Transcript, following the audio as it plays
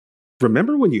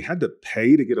Remember when you had to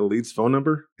pay to get a lead's phone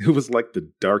number? It was like the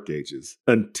dark ages.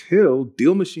 Until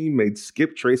Deal Machine made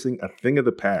skip tracing a thing of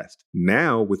the past.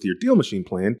 Now, with your Deal Machine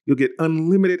plan, you'll get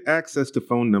unlimited access to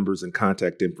phone numbers and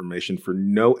contact information for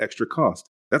no extra cost.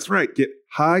 That's right, get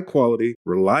high-quality,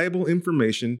 reliable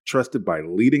information trusted by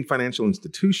leading financial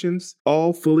institutions,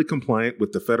 all fully compliant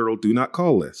with the federal Do Not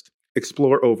Call list.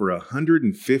 Explore over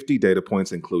 150 data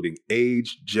points, including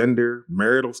age, gender,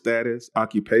 marital status,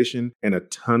 occupation, and a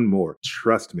ton more.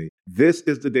 Trust me, this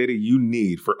is the data you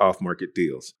need for off-market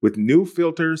deals. With new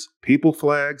filters, people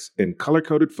flags, and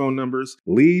color-coded phone numbers,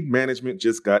 lead management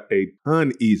just got a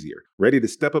ton easier. Ready to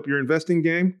step up your investing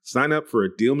game? Sign up for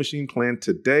a Deal Machine plan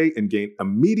today and gain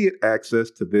immediate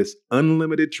access to this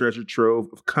unlimited treasure trove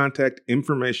of contact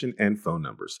information and phone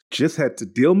numbers. Just head to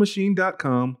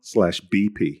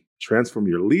DealMachine.com/BP. Transform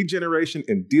your lead generation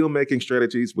and deal-making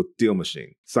strategies with Deal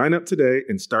Machine. Sign up today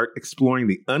and start exploring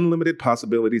the unlimited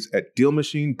possibilities at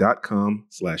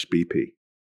DealMachine.com/BP.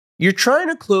 You're trying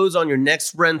to close on your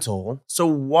next rental, so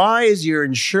why is your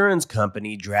insurance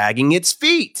company dragging its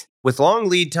feet? With long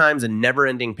lead times and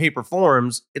never-ending paper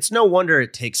forms, it's no wonder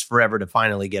it takes forever to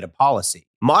finally get a policy.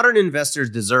 Modern investors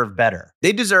deserve better.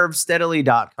 They deserve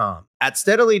Steadily.com. At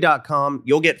Steadily.com,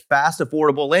 you'll get fast,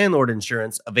 affordable landlord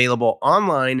insurance available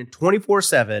online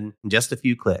 24/7 in just a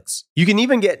few clicks. You can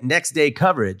even get next-day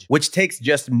coverage, which takes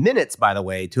just minutes, by the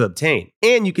way, to obtain.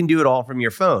 And you can do it all from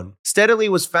your phone. Steadily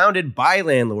was founded by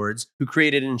landlords who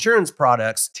created insurance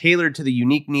products tailored to the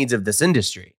unique needs of this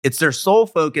industry. It's their sole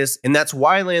focus, and that's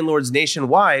why landlords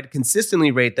nationwide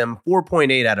consistently rate them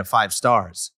 4.8 out of 5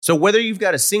 stars. So whether you've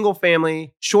got a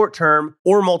single-family, short-term,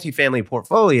 or multifamily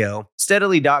portfolio,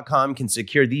 Steadily.com can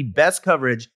secure the best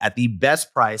coverage at the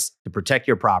best price to protect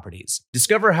your properties.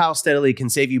 Discover how Steadily can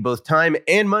save you both time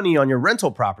and money on your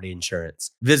rental property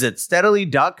insurance. Visit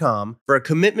Steadily.com for a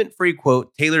commitment-free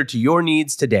quote tailored to your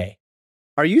needs today.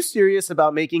 Are you serious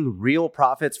about making real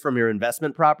profits from your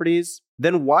investment properties?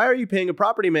 Then why are you paying a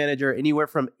property manager anywhere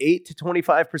from 8 to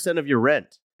 25% of your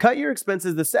rent? Cut your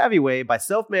expenses the savvy way by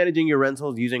self-managing your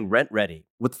rentals using RentRedi.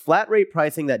 With flat rate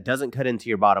pricing that doesn't cut into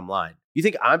your bottom line. You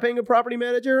think I'm paying a property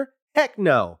manager? Heck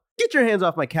no. Get your hands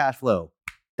off my cash flow.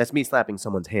 That's me slapping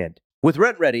someone's hand. With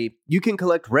RentRedi, you can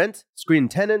collect rent, screen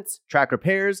tenants, track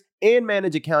repairs, and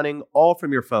manage accounting all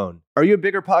from your phone. Are you a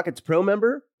BiggerPockets Pro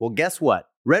member? Well, guess what?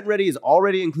 RentRedi is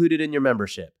already included in your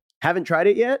membership. Haven't tried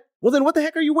it yet? Well, then what the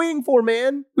heck are you waiting for,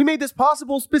 man? We made this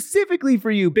possible specifically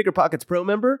for you, BiggerPockets Pro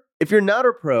member. If you're not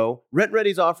a pro,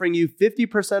 RentRedi's offering you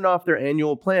 50% off their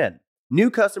annual plan. New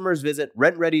customers visit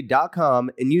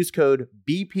rentredi.com and use code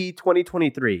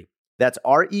BP2023. That's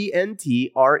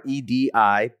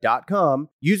RENTREDI.com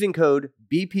using code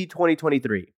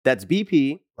BP2023. That's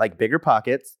BP, like Bigger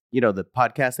Pockets, you know, the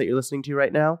podcast that you're listening to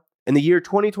right now, in the year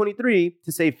 2023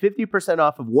 to save 50%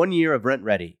 off of 1 year of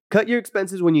RentRedi. Cut your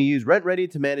expenses when you use RentRedi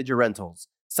to manage your rentals.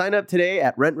 Sign up today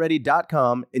at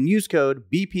rentredi.com and use code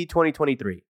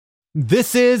BP2023.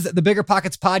 This is the Bigger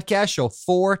Pockets Podcast, show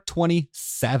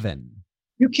 427.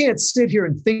 You can't sit here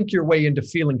and think your way into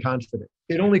feeling confident.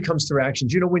 It only comes through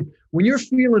actions. You know, when you're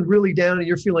feeling really down and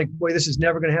you're feeling like, boy, this is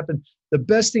never going to happen, the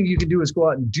best thing you can do is go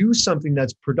out and do something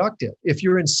that's productive. If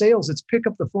you're in sales, it's pick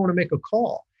up the phone and make a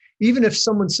call. Even if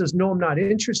someone says, no, I'm not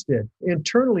interested,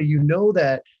 internally, you know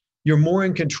that you're more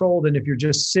in control than if you're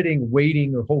just sitting,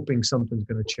 waiting, or hoping something's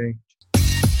going to change.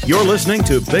 You're listening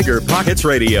to Bigger Pockets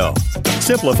Radio,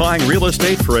 simplifying real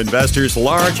estate for investors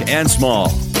large and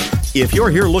small. If you're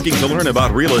here looking to learn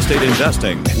about real estate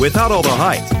investing without all the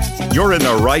hype, you're in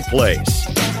the right place.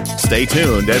 Stay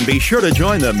tuned and be sure to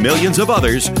join the millions of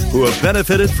others who have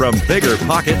benefited from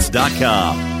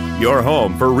BiggerPockets.com, your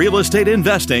home for real estate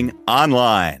investing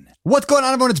online. What's going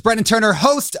on, everyone? It's Brendan Turner,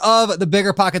 host of the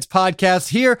Bigger Pockets Podcast,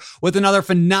 here with another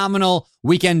phenomenal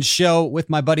weekend show with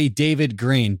my buddy David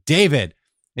Greene. David,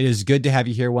 it is good to have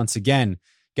you here once again.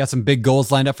 Got some big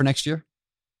goals lined up for next year?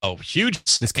 Oh, huge.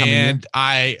 This coming year?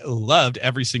 I loved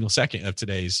every single second of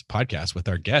today's podcast with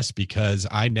our guests because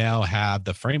I now have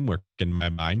the framework in my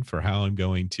mind for how I'm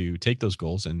going to take those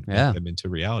goals and make them into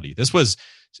reality. This was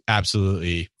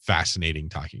absolutely fascinating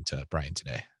talking to Brian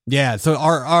today. Yeah, so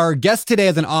our guest today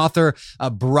is an author,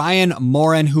 Brian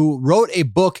Moran, who wrote a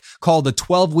book called The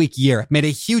 12-Week Year. Made a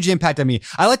huge impact on me.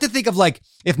 I like to think of like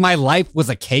if my life was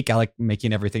a cake. I like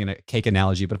making everything in a cake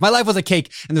analogy, but if my life was a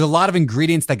cake and there's a lot of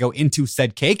ingredients that go into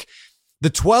said cake, the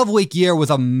 12-week year was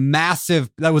a massive,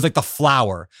 that was like the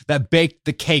flour that baked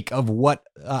the cake of what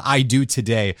I do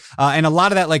today. And a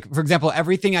lot of that, like, for example,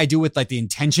 everything I do with like the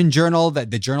intention journal, the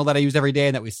journal that I use every day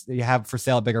and that we have for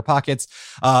sale at Bigger Pockets,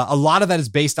 a lot of that is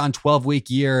based on 12-week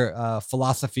year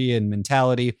philosophy and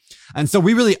mentality. And so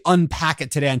we really unpack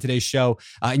it today on today's show.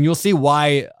 And you'll see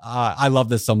why I love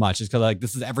this so much. It's because like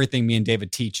this is everything me and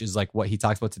David teach is like what he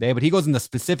talks about today. But he goes into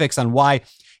specifics on why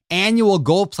annual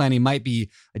goal planning might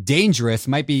be dangerous,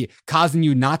 might be causing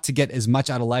you not to get as much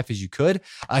out of life as you could.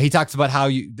 He talks about how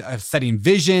you setting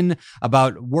vision,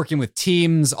 about working with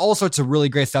teams, all sorts of really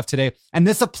great stuff today. And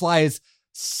this applies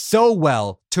so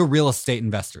well to real estate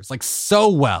investors, like so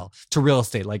well to real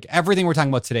estate. Like everything we're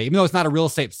talking about today, even though it's not a real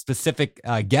estate specific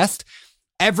guest,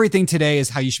 everything today is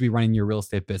how you should be running your real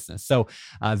estate business. So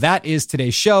that is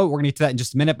today's show. We're going to get to that in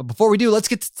just a minute. But before we do, let's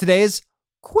get to today's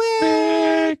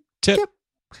quick tip.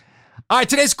 All right,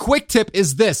 today's quick tip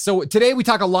is this. So today we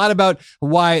talk a lot about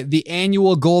why the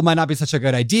annual goal might not be such a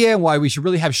good idea and why we should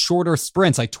really have shorter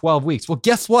sprints, like 12 weeks. Well,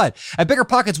 guess what? At Bigger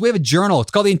Pockets, we have a journal. It's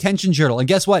called the Intention Journal. And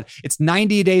guess what? It's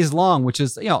 90 days long, which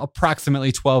is,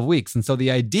 approximately 12 weeks. And so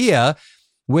the idea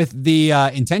with the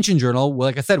Intention Journal,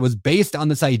 like I said, was based on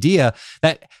this idea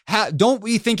that don't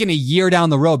be thinking a year down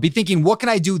the road. Be thinking, what can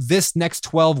I do this next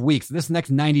 12 weeks, this next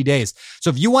 90 days? So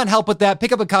if you want help with that,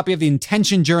 pick up a copy of the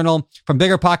Intention Journal from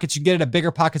Bigger Pockets. You can get it at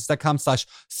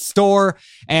biggerpockets.com/store.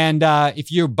 And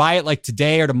if you buy it like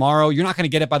today or tomorrow, you're not going to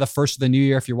get it by the first of the new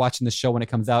year. If you're watching the show when it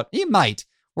comes out, you might.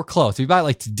 We're close. If you buy it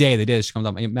like today, the day this comes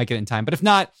out, you might get it in time. But if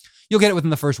not, you'll get it within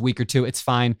the first week or two. It's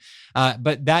fine.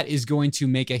 But that is going to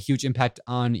make a huge impact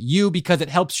on you because it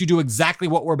helps you do exactly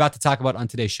what we're about to talk about on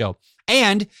today's show.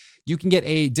 And you can get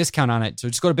a discount on it. So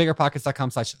just go to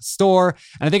biggerpockets.com/store.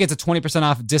 And I think it's a 20%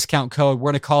 off discount code.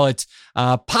 We're going to call it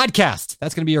podcast.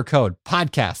 That's going to be your code,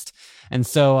 podcast. And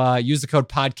so use the code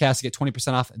podcast to get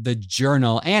 20% off the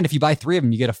journal. And if you buy 3 of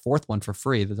them, you get a 4th one for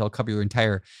free. That'll cover your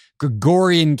entire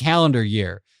Gregorian calendar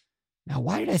year. Now,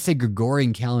 why did I say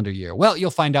Gregorian calendar year? Well,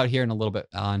 you'll find out here in a little bit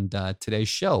on today's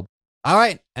show. All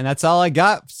right, and that's all I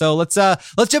got. So let's jump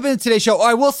into today's show. Oh,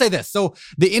 I will say this. So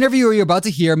the interview you're about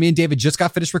to hear, me and David just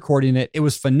got finished recording it. It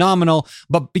was phenomenal,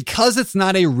 but because it's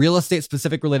not a real estate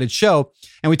specific related show,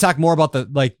 and we talk more about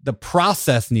the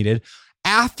process needed.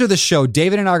 After the show,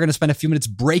 David and I are going to spend a few minutes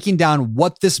breaking down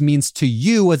what this means to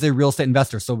you as a real estate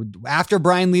investor. So after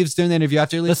Brian leaves during the interview,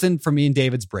 after you listen for me and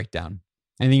David's breakdown.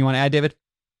 Anything you want to add, David?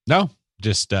 No,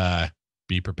 just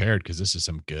be prepared because this is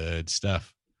some good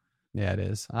stuff. Yeah, it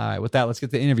is. All right, with that, let's get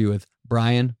the interview with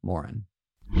Brian Moran.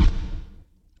 All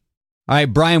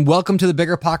right, Brian, welcome to the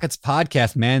Bigger Pockets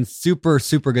podcast, man. Super,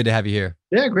 super good to have you here.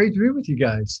 Yeah, great to be with you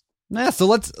guys. Yeah, so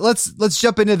let's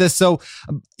jump into this. So,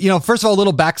 first of all, a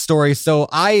little backstory. So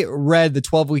I read the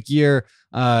 12-week year,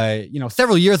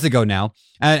 several years ago now,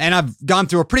 and I've gone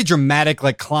through a pretty dramatic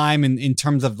climb in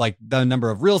terms of the number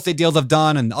of real estate deals I've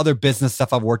done and other business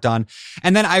stuff I've worked on.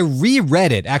 And then I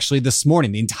reread it actually this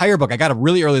morning, the entire book. I got up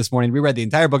really early this morning, reread the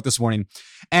entire book this morning,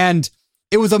 and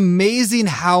it was amazing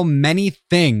how many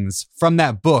things from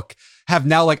that book have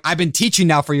now I've been teaching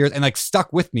now for years and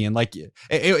stuck with me. And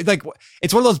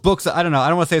it's one of those books that I don't know. I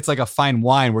don't want to say it's like a fine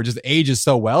wine where it just ages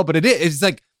so well, but it's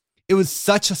it was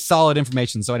such a solid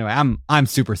information. So anyway, I'm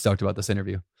super stoked about this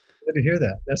interview. Good to hear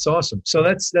that. That's awesome. So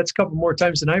that's a couple more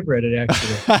times than I've read it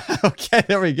actually. Okay,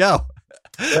 there we go.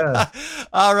 Yeah.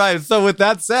 All right. So with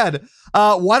that said,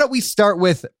 why don't we start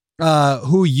with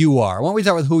who you are? Why don't we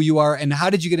start with who you are and how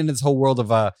did you get into this whole world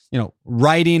of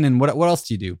writing and what else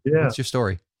do you do? Yeah. What's your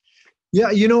story? Yeah,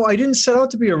 I didn't set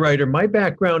out to be a writer. My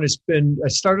background I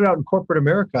started out in corporate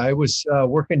America. I was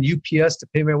working UPS to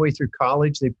pay my way through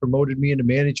college. They promoted me into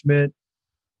management,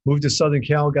 moved to Southern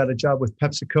Cal, got a job with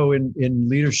PepsiCo in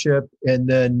leadership, and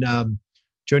then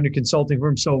joined a consulting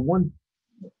firm. So one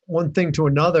thing to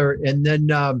another, and then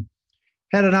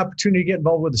had an opportunity to get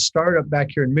involved with a startup back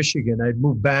here in Michigan. I'd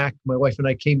moved back. My wife and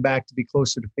I came back to be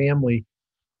closer to family.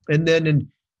 And then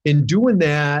in doing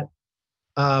that,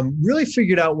 really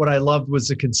figured out what I loved was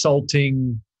the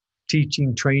consulting,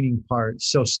 teaching, training part.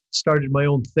 So started my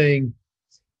own thing.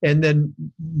 And then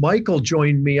Michael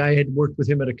joined me. I had worked with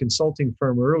him at a consulting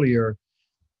firm earlier.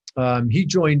 He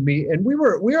joined me and we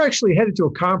were actually headed to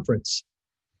a conference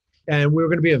and we were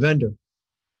going to be a vendor.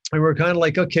 And we were kind of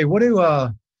like, okay, what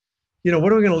are we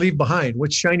going to leave behind?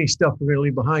 What shiny stuff we're going to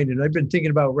leave behind? And I've been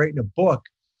thinking about writing a book.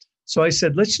 So I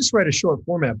said, let's just write a short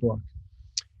format book.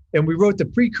 And we wrote the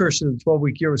precursor to the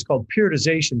 12-week year. It was called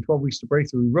Periodization, 12 Weeks to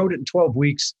Breakthrough. We wrote it in 12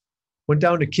 weeks, went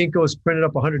down to Kinko's, printed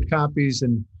up 100 copies,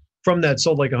 and from that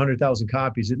sold 100,000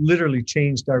 copies. It literally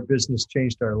changed our business,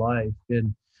 changed our life.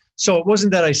 And So it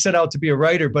wasn't that I set out to be a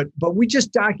writer, but we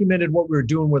just documented what we were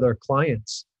doing with our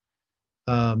clients.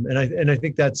 And I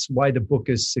think that's why the book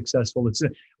is successful.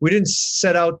 We didn't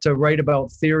set out to write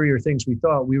about theory or things we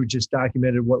thought. We were just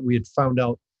documented what we had found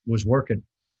out was working.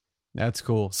 That's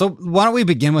cool. So why don't we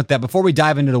begin with that before we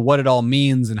dive into what it all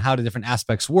means and how the different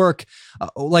aspects work?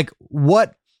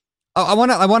 I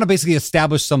want to basically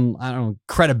establish some, I don't know,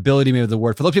 credibility, maybe the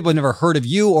word, for those people who've never heard of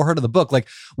you or heard of the book. Like,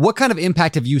 what kind of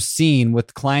impact have you seen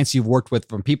with clients you've worked with,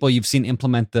 from people you've seen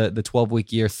implement the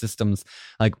 12-week year systems?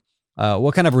 Like,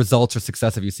 what kind of results or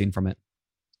success have you seen from it?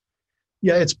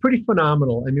 Yeah, it's pretty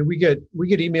phenomenal. I mean, we get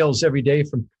emails every day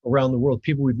from around the world,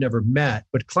 people we've never met,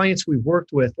 but clients we've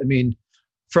worked with. I mean,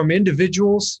 from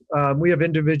individuals, we have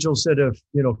individuals that have,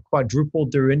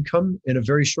 quadrupled their income in a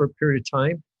very short period of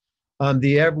time.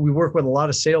 We work with a lot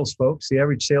of sales folks. The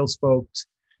average sales folks,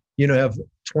 have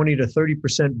 20 to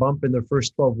 30% bump in their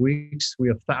first 12 weeks. We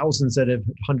have thousands that have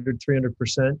 100,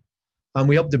 300%.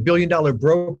 We helped $1 billion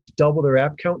broker double their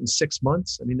app count in 6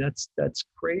 months. I mean, that's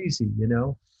crazy,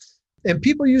 And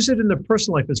people use it in their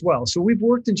personal life as well. So we've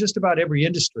worked in just about every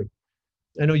industry.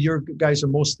 I know your guys are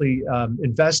mostly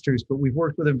investors, but we've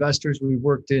worked with investors. We've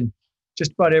worked in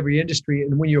just about every industry.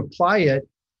 And when you apply it,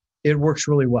 it works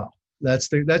really well. That's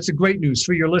the great news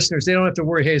for your listeners. They don't have to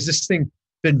worry, hey, has this thing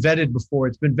been vetted before?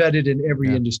 It's been vetted in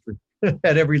every industry,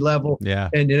 at every level,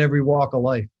 and in every walk of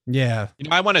life. Yeah.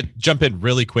 I want to jump in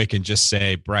really quick and just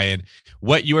say, Brian,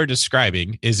 what you are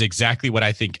describing is exactly what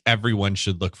I think everyone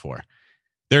should look for.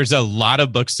 There's a lot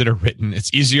of books that are written.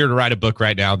 It's easier to write a book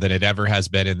right now than it ever has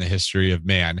been in the history of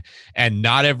man. And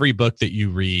not every book that you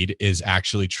read is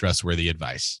actually trustworthy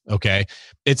advice. Okay.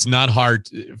 It's not hard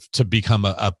to become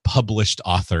a published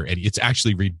author, and it's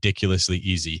actually ridiculously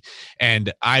easy.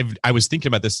 And I was thinking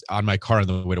about this on my car on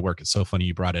the way to work. It's so funny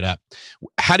you brought it up.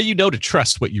 How do you know to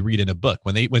trust what you read in a book?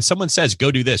 When someone says,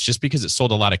 go do this, just because it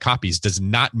sold a lot of copies does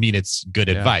not mean it's good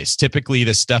advice. Typically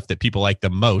the stuff that people like the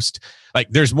most, like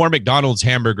there's more McDonald's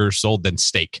hamburgers sold than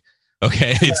steak.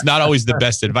 Okay. It's not always the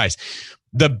best advice.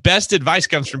 The best advice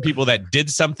comes from people that did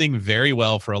something very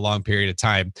well for a long period of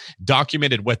time,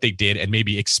 documented what they did, and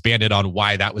maybe expanded on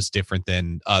why that was different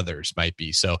than others might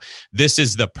be. So this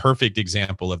is the perfect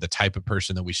example of the type of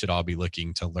person that we should all be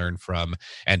looking to learn from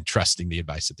and trusting the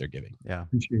advice that they're giving. Yeah.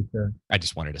 Appreciate that. I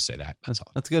just wanted to say that. That's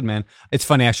all. That's good, man. It's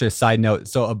funny, actually, a side note.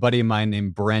 So a buddy of mine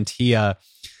named Brent, he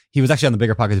was actually on the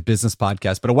Bigger Pockets business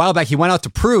podcast, but a while back he went out to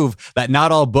prove that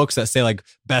not all books that say like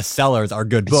bestsellers are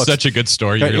good books. Such a good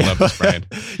story. You're gonna love this, Brian.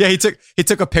 Yeah, he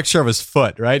took a picture of his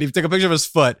foot, right? He took a picture of his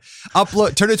foot,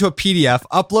 turned it to a PDF,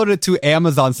 uploaded it to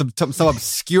Amazon, some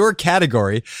obscure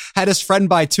category, had his friend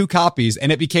buy 2 copies,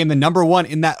 and it became the number 1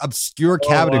 in that obscure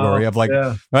category of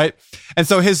right? And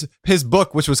so his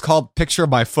book, which was called Picture of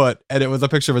My Foot, and it was a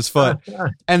picture of his foot,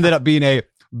 ended up being a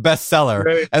bestseller.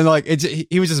 Right. And like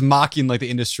he was just mocking like the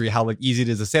industry, how like easy it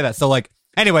is to say that. So like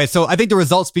anyway, so I think the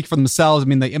results speak for themselves. I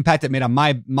mean, the impact it made on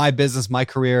my business, my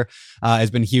career has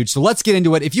been huge. So let's get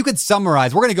into it. If you could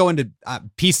summarize, we're going to go into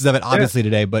pieces of it obviously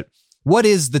today, but what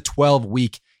is the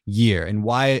 12-week year and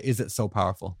why is it so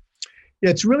powerful? Yeah,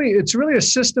 it's really a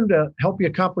system to help you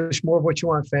accomplish more of what you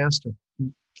want faster.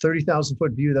 30,000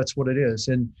 foot view, that's what it is.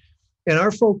 And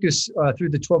our focus through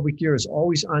the 12-week year is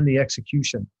always on the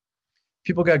execution.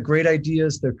 People got great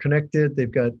ideas. They're connected.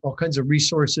 They've got all kinds of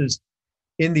resources.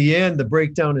 In the end, the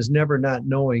breakdown is never not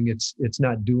knowing, it's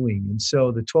not doing. And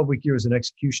so the 12-week year is an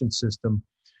execution system,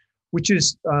 which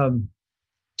is,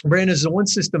 Brandon, is the one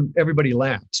system everybody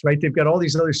lacks, right? They've got all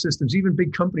these other systems, even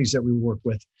big companies that we work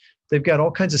with. They've got all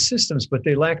kinds of systems, but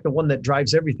they lack the one that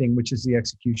drives everything, which is the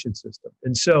execution system.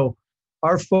 And so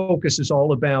our focus is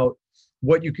all about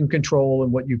what you can control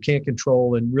and what you can't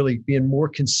control, and really being more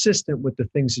consistent with the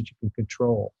things that you can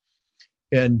control.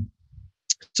 And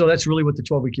so that's really what the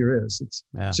 12-week year is.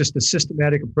 It's just a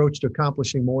systematic approach to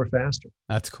accomplishing more faster.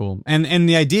 That's cool. And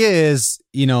the idea is,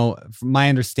 from my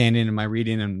understanding and my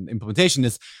reading and implementation,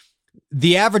 is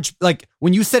the average, like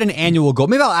when you set an annual goal,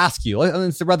 maybe I'll ask you,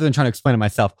 rather than trying to explain it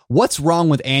myself, what's wrong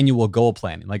with annual goal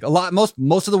planning? Like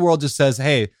most of the world just says,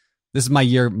 hey, this is my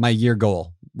year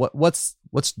goal. What's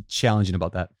challenging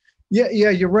about that? Yeah,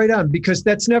 you're right on, because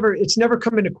it's never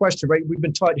come into question, right? We've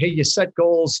been taught, hey, you set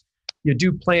goals, you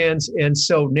do plans. And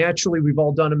so naturally we've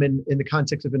all done them in the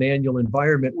context of an annual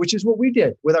environment, which is what we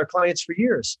did with our clients for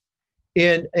years.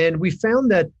 And we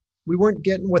found that we weren't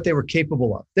getting what they were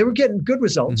capable of. They were getting good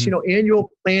results. Mm-hmm.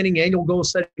 Annual planning, annual goal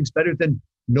setting is better than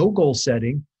no goal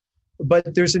setting,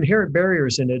 but there's inherent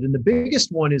barriers in it. And the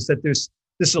biggest one is that there's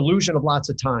this illusion of lots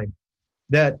of time,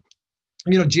 that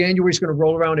January's going to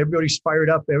roll around. Everybody's fired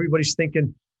up. Everybody's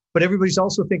thinking, but everybody's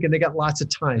also thinking they got lots of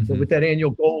time. Mm-hmm. But with that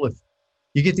annual goal,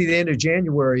 You get to the end of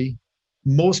January,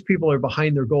 most people are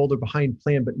behind their goal, they're behind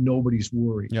plan, but nobody's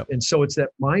worried. Yep. And so it's that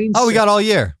mindset. Oh, we got all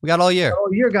year. All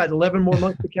year, got 11 more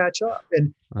months to catch up.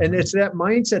 And it's that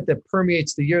mindset that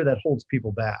permeates the year that holds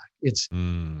people back. It's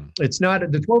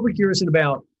not, the 12-week year isn't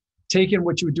about taking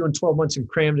what you would do in 12 months and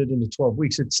crammed it into 12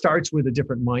 weeks. It starts with a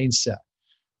different mindset.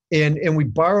 And we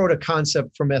borrowed a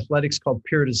concept from athletics called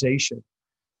periodization.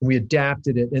 We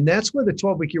adapted it. And that's where the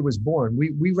 12-week year was born.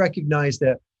 We recognized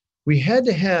that we had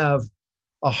to have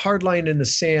a hard line in the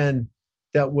sand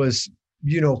that was,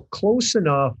 close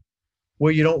enough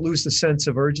where you don't lose the sense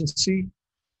of urgency,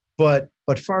 but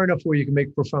far enough where you can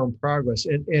make profound progress.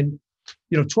 And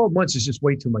 12 months is just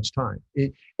way too much time.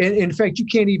 And in fact, you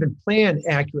can't even plan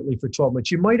accurately for 12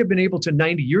 months. You might have been able to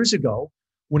 90 years ago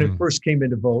when it first came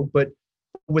into vogue, but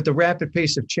with the rapid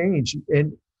pace of change,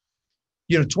 and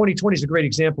 2020 is a great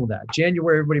example of that.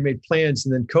 January, everybody made plans,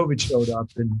 and then COVID showed up,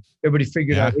 and everybody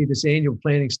figured out, hey, this annual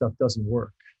planning stuff doesn't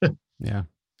work. Yeah.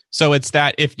 So it's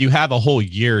that if you have a whole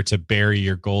year to bury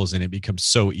your goals, and it becomes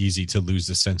so easy to lose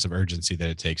the sense of urgency that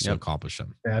it takes to accomplish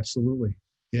them. Absolutely.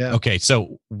 Yeah. Okay.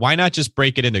 So why not just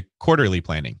break it into quarterly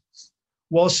planning?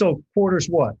 Well, so quarter's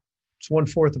what? It's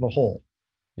 1/4 of a whole.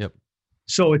 Yep.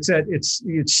 So it's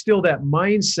still that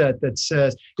mindset that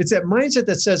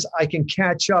says I can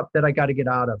catch up, that I got to get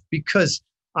out of. Because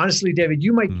honestly, David,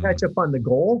 you might catch up on the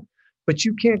goal, but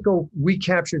you can't go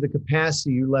recapture the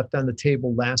capacity you left on the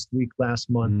table last week, last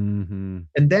month. Mm-hmm.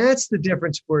 And that's the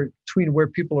difference between where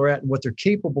people are at and what they're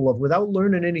capable of without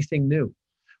learning anything new,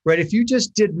 right? If you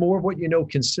just did more of what you know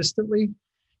consistently,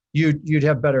 you'd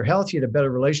have better health, you'd have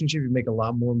better relationship, you'd make a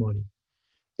lot more money.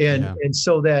 And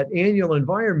so that annual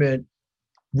environment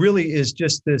really is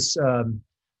just this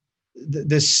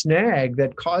snag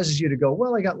that causes you to go,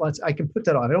 well, I can put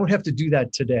that off. I don't have to do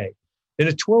that today. In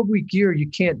a 12-week year, you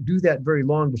can't do that very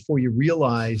long before you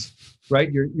realize, right?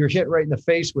 You're hit right in the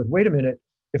face with, wait a minute,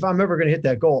 if I'm ever going to hit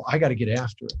that goal, I got to get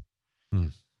after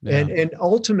it. Yeah. And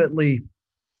ultimately,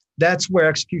 that's where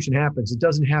execution happens. It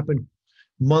doesn't happen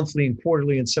monthly and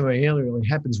quarterly and semi-annually. It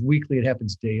happens weekly. It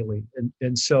happens daily.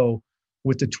 And so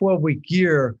with the 12-week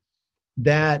year,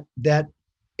 that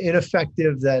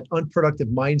ineffective, that unproductive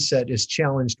mindset is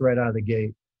challenged right out of the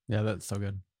gate. Yeah, that's so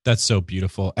good. That's so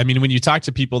beautiful. I mean, when you talk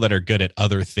to people that are good at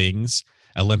other things,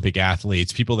 Olympic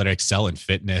athletes, people that excel in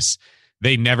fitness,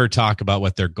 they never talk about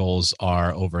what their goals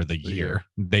are over the year.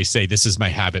 They say, this is my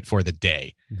habit for the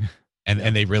day.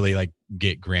 And they really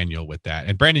get granular with that.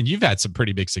 And Brandon, you've had some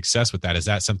pretty big success with that. Is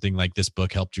that something like this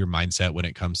book helped your mindset when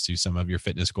it comes to some of your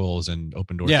fitness goals and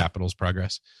Open Door Capital's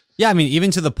progress? Yeah. I mean,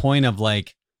 even to the point of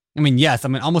yes. I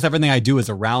mean, almost everything I do is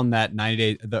around that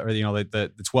 90-day,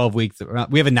 the 12 weeks.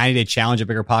 We have a 90-day challenge at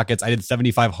Bigger Pockets. I did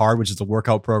 75 Hard, which is a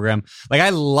workout program. I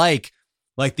like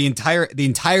the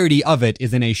entirety of it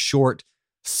is in a short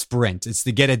sprint. It's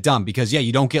to get it done because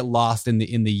you don't get lost in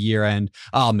the year end.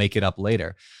 I'll make it up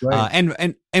later. Right.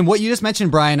 And what you just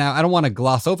mentioned, Brian, I don't want to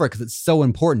gloss over it because it's so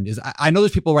important. Is I know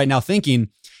there's people right now thinking,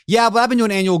 but I've been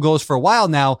doing annual goals for a while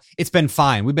now. It's been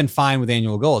fine. We've been fine with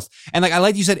annual goals. And I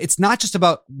like you said, it's not just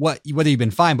about whether you've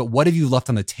been fine, but what have you left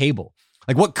on the table?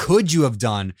 What could you have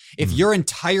done if your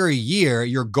entire year,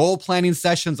 your goal planning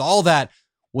sessions, all that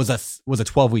was a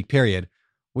 12-week period,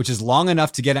 which is long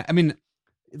enough to get,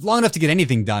 it's long enough to get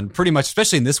anything done, pretty much,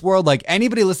 especially in this world.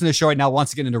 Anybody listening to the show right now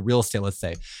wants to get into real estate, let's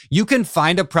say. You can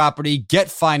find a property,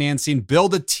 get financing,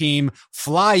 build a team,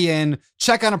 fly in,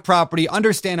 check on a property,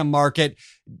 understand a market,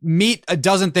 meet a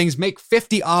dozen things, make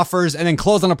 50 offers, and then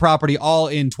close on a property all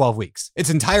in 12 weeks. It's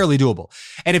entirely doable.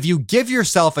 And if you give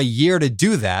yourself a year to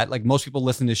do that, most people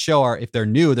listening to the show are, if they're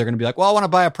new, they're going to be like, well, I want to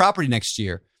buy a property next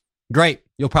year. Great.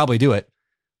 You'll probably do it.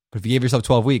 But if you give yourself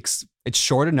 12 weeks, it's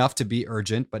short enough to be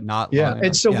urgent, but not long enough.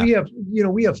 And so we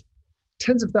have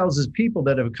tens of thousands of people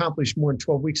that have accomplished more in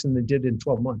 12 weeks than they did in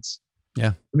 12 months.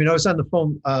 Yeah. I was on the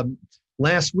phone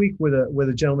last week with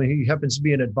a gentleman. He happens to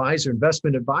be an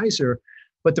investment advisor,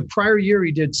 but the prior year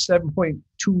he did 7.2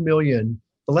 million.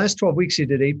 The last 12 weeks he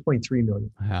did 8.3 million.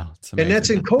 Wow, that's amazing. And that's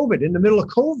in COVID, in the middle of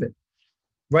COVID,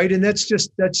 right? And that's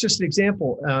just an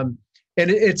example. And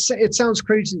it sounds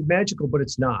crazy, magical, but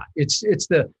it's not. It's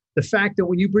the fact that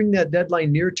when you bring that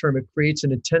deadline near term, it creates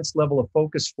an intense level of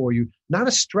focus for you, not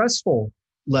a stressful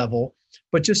level,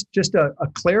 but just a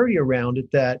clarity around it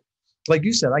that, like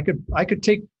you said, I could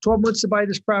take 12 months to buy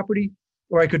this property,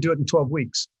 or I could do it in 12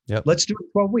 weeks. Yep. Let's do it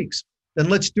in 12 weeks. Then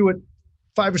let's do it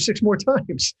 5 or 6 more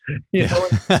times, in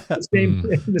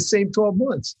the same 12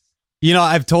 months.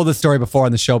 I've told this story before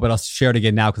on the show, but I'll share it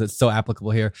again now because it's so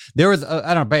applicable here. There was,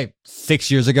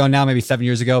 6 years ago now, maybe 7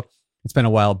 years ago, It's been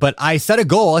a while, but I set a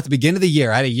goal at the beginning of the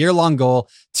year. I had a year-long goal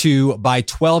to buy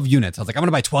 12 units. I was like, I'm going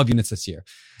to buy 12 units this year.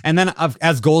 And then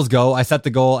as goals go, I set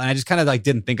the goal and I just kind of like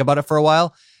didn't think about it for a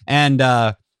while. And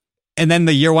then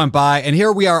the year went by and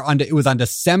here we are it was on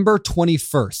December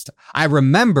 21st. I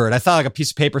remembered, I saw like a piece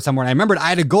of paper somewhere and I remembered I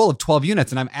had a goal of 12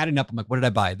 units and I'm adding up. I'm like, what did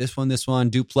I buy? This one,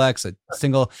 duplex, a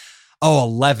single. Oh,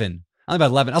 11. I only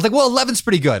bought 11. I was like, well, 11's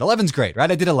pretty good. 11's great, right?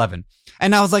 I did 11.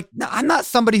 And I was like, no, I'm not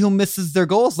somebody who misses their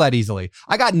goals that easily.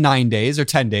 I got 9 days or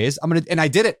 10 days. And I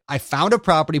did it. I found a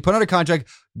property, put under contract,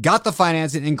 got the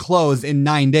financing and closed in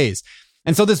 9 days.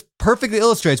 And so this perfectly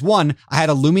illustrates, one, I had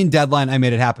a looming deadline. I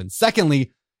made it happen.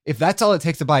 Secondly, if that's all it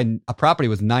takes to buy a property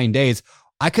was 9 days,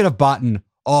 I could have bought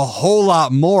a whole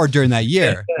lot more during that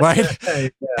year, right? Yeah.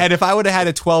 And if I would have had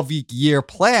a 12-year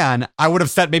plan, I would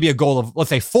have set maybe a goal of, let's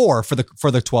say 4 for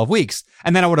the 12 weeks.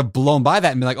 And then I would have blown by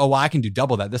that and be like, oh, well, I can do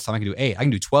double that this time. I can do 8. I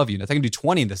can do 12 units. I can do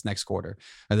 20 this next quarter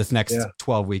or this next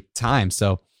 12-week time.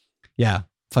 So yeah,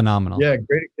 phenomenal. Yeah,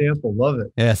 great example. Love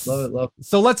it. Yes. Love it.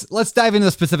 So let's dive into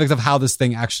the specifics of how this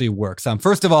thing actually works.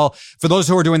 First of all, for those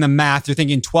who are doing the math, you're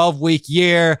thinking 12-week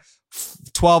year,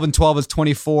 12 and 12 is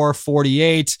 24,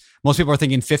 48. Most people are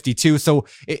thinking 52. So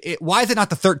why is it not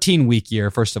the 13-week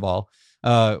year, first of all,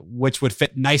 which would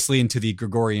fit nicely into the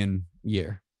Gregorian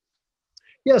year?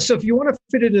 Yeah, so if you want to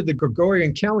fit it into the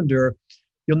Gregorian calendar,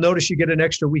 you'll notice you get an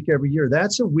extra week every year.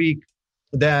 That's a week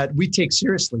that we take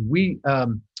seriously. We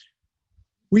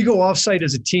go offsite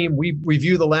as a team. We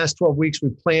review the last 12 weeks. We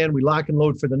plan, we lock and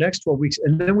load for the next 12 weeks,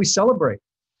 and then we celebrate.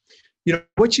 You know,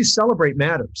 what you celebrate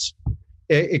matters.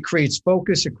 It creates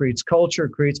focus, it creates culture,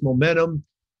 it creates momentum.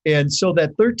 And so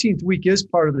that 13th week is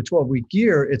part of the 12-week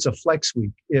year. It's a flex week.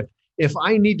 If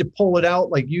I need to pull it out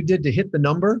like you did to hit the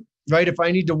number, right? If I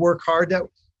need to work hard,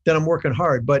 then I'm working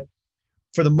hard. But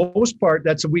for the most part,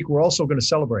 that's a week we're also going to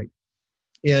celebrate.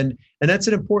 And that's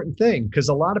an important thing because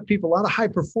a lot of people, a lot of high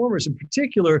performers in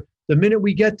particular, the minute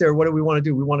we get there, what do we want to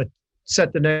do? We want to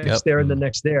set the next there and the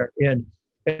next there. And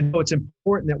so it's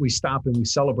important that we stop and we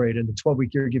celebrate. And the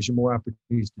 12-week year gives you more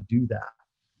opportunities to do that.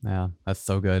 Yeah, that's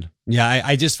so good. Yeah,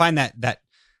 I just find that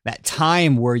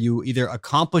time where you either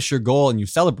accomplish your goal and you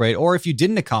celebrate, or if you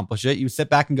didn't accomplish it, you sit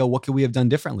back and go, what could we have done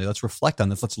differently? Let's reflect on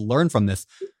this. Let's learn from this.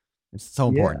 It's so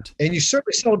important. And you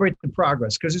certainly celebrate the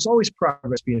progress because there's always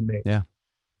progress being made. Yeah.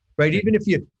 Right. Even if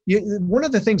you one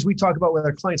of the things we talk about with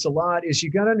our clients a lot is you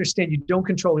got to understand you don't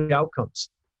control the outcomes.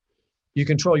 You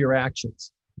control your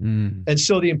actions. And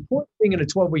so the important thing in a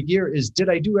 12-week year is, did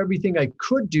I do everything I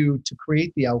could do to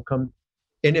create the outcome?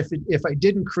 And if I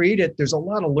didn't create it, there's a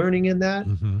lot of learning in that.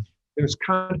 Mm-hmm. There's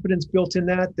confidence built in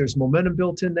that. There's momentum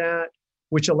built in that,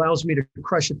 which allows me to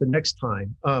crush it the next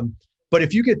time. But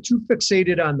if you get too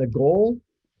fixated on the goal,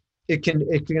 it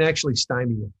can actually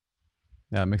stymie you.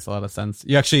 Yeah, it makes a lot of sense.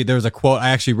 There was a quote. I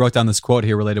actually wrote down this quote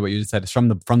here related to what you just said. It's from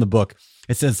the book.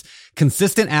 It says,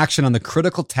 consistent action on the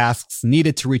critical tasks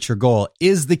needed to reach your goal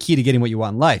is the key to getting what you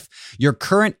want in life. Your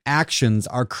current actions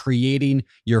are creating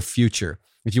your future.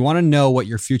 If you want to know what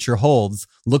your future holds,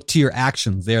 look to your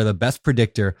actions. They are the best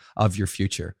predictor of your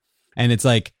future. And it's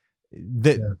like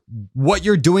what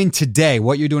you're doing today,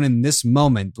 what you're doing in this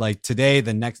moment, like today,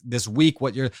 this week,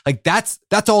 what you're like, that's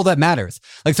all that matters.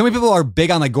 Like so many people are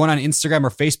big on like going on Instagram or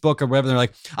Facebook or whatever. They're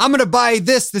like, I'm going to buy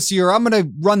this year. I'm going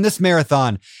to run this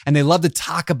marathon. And they love to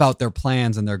talk about their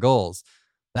plans and their goals.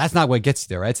 That's not what gets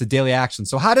you there, right? It's a daily action.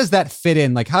 So how does that fit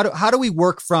in? Like how do we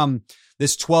work from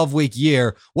this 12-week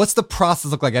year? What's the process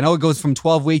look like? I know it goes from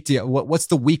 12-week to what's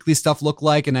the weekly stuff look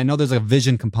like? And I know there's a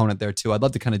vision component there too. I'd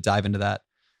love to kind of dive into that.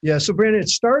 Yeah. So Brandon, it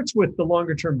starts with the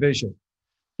longer term vision,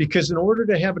 because in order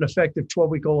to have an effective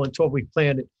 12-week goal and 12-week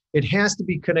plan, it has to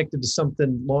be connected to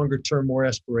something longer term, more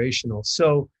aspirational.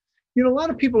 So, a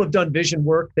lot of people have done vision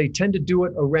work. They tend to do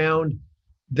it around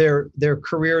their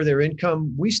career, their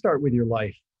income. We start with your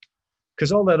life,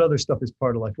 because all that other stuff is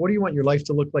part of life. What do you want your life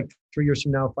to look like 3 years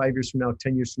from now, 5 years from now,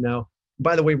 10 years from now?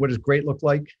 By the way, what does great look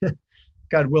like?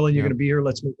 God willing, you're going to be here.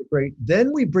 Let's make it great.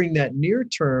 Then we bring that near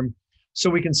term so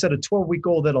we can set a 12-week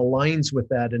goal that aligns with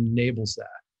that and enables that.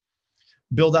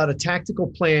 Build out a tactical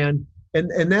plan.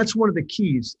 And that's one of the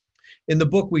keys. In the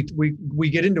book, we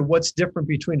get into what's different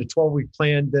between a 12-week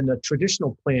plan than a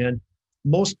traditional plan.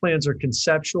 Most plans are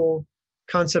conceptual.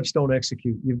 Concepts don't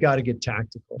execute. You've got to get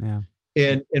tactical.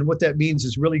 Yeah. And what that means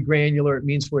is really granular. It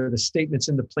means where the statements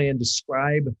in the plan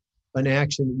describe an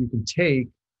action that you can take.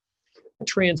 It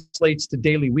translates to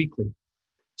daily, weekly.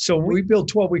 So when we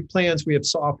build 12-week plans, we have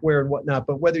software and whatnot,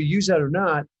 but whether you use that or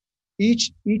not,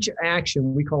 each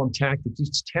action, we call them tactics,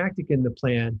 each tactic in the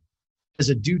plan has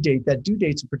a due date. That due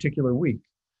date's a particular week.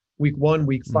 Week 1,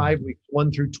 week 5, week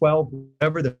 1 through 12,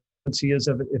 whatever the frequency is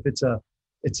of it. If it's a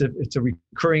it's a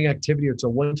recurring activity, or it's a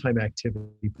one-time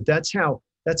activity. But that's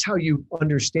how you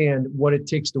understand what it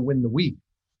takes to win the week,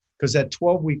 because that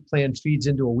 12-week plan feeds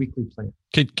into a weekly plan.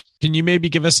 Can you maybe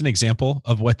give us an example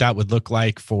of what that would look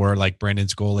like for like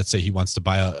Brandon's goal? Let's say he wants to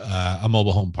buy a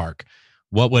mobile home park.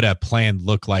 What would a plan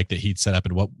look like that he'd set up,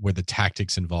 and what would the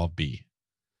tactics involved be?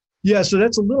 Yeah, so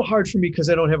that's a little hard for me because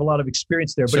I don't have a lot of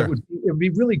experience there, but Sure. it would be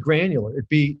really granular. It'd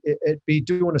be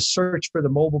doing a search for the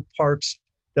mobile parks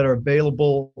that are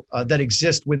available, that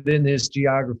exist within his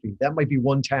geography. That might be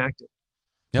one tactic.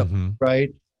 Yep. Mm-hmm.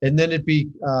 Right. And then it'd be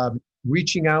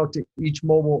reaching out to each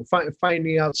mobile,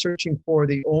 finding out, searching for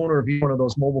the owner of each one of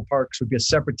those mobile parks would be a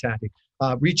separate tactic.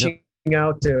 Reaching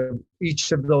out to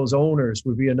each of those owners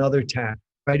would be another tactic.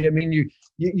 Right. I mean,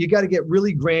 you got to get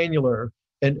really granular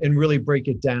and really break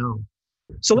it down.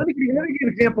 So let me give you an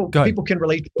example people can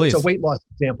relate to. Please. It's a weight loss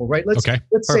example, right? Let's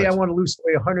say I want to lose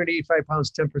 185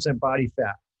 pounds, 10% body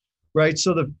fat, right?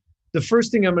 So the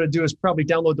first thing I'm going to do is probably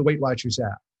download the Weight Watchers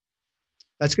app.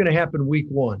 That's going to happen week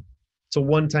 1. It's a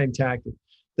one-time tactic.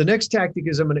 The next tactic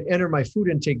is I'm going to enter my food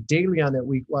intake daily on that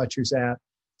Weight Watchers app.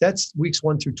 That's weeks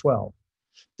 1 through 12.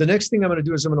 The next thing I'm going to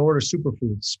do is I'm going to order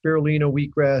superfoods, spirulina,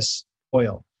 wheatgrass,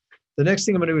 oil. The next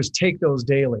thing I'm going to do is take those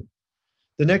daily.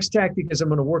 The next tactic is I'm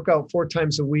going to work out 4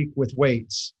 times a week with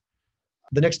weights.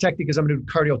 The next tactic is I'm going to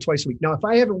do cardio twice a week. Now, if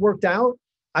I haven't worked out,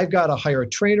 I've got to hire a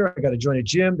trainer. I've got to join a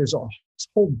gym. There's a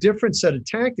whole different set of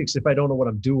tactics if I don't know what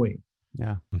I'm doing.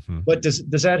 Yeah. Mm-hmm. But does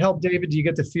that help, David? Do you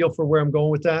get the feel for where I'm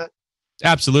going with that?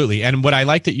 Absolutely. And what I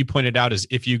like that you pointed out is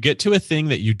if you get to a thing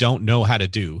that you don't know how to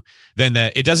do, then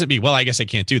it doesn't be, well, I guess I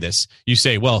can't do this. You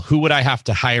say, well, who would I have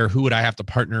to hire? Who would I have to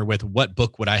partner with? What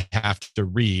book would I have to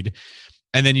read?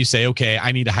 And then you say, okay,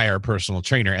 I need to hire a personal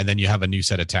trainer. And then you have a new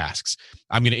set of tasks.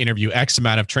 I'm going to interview X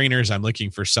amount of trainers. I'm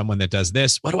looking for someone that does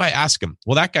this. What do I ask him?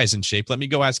 Well, that guy's in shape. Let me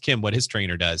go ask him what his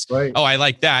trainer does. Right. Oh, I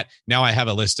like that. Now I have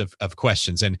a list of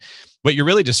questions. And what you're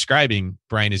really describing,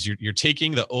 Brian, is you're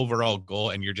taking the overall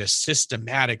goal and you're just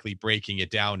systematically breaking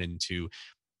it down into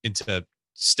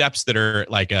steps that are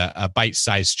like a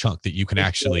bite-sized chunk that you can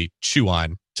actually chew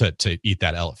on to eat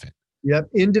that elephant.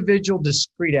 Yep. Individual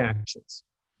discrete actions.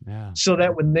 Yeah. So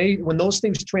that when those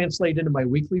things translate into my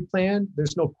weekly plan,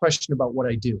 there's no question about what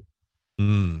I do.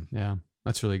 Yeah.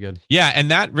 That's really good. Yeah. And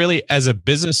that really, as a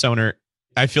business owner,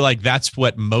 I feel like that's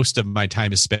what most of my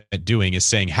time is spent doing, is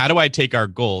saying, how do I take our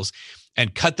goals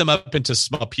and cut them up into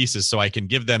small pieces so I can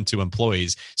give them to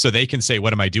employees so they can say,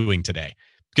 what am I doing today?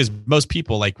 Because most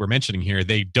people, like we're mentioning here,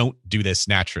 they don't do this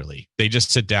naturally. They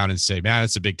just sit down and say, man,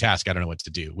 it's a big task. I don't know what to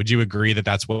do. Would you agree that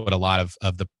that's what a lot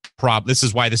of the problem, this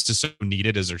is why this is so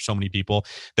needed, is there's so many people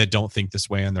that don't think this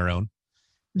way on their own?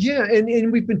 Yeah. And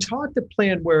we've been taught the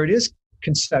plan where it is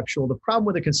conceptual. The problem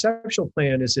with a conceptual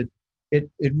plan is it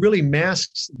really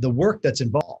masks the work that's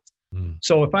involved.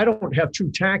 So if I don't have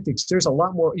true tactics, there's a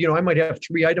lot more, I might have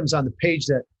 3 items on the page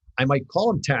that I might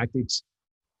call them tactics.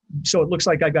 So it looks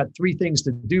like I got 3 things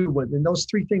to do, and those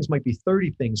 3 things might be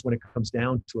 30 things when it comes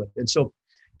down to it. And so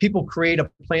people create a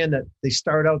plan that they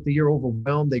start out the year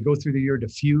overwhelmed, they go through the year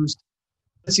diffused.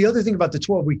 That's the other thing about the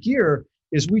 12-week year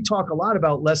is we talk a lot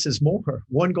about less is more.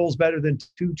 1 goal is better than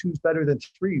 2, 2 is better than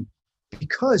 3,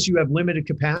 because you have limited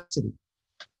capacity.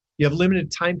 You have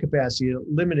limited time capacity, you have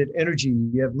limited energy,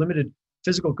 you have limited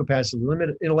physical capacity,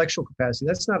 limited intellectual capacity.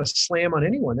 That's not a slam on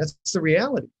anyone. That's the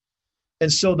reality.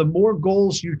 And so the more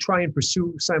goals you try and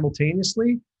pursue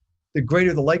simultaneously, the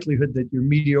greater the likelihood that you're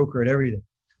mediocre at everything.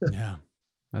 Yeah,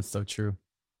 that's so true.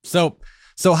 So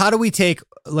how do we take,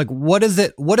 like, what does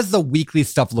the weekly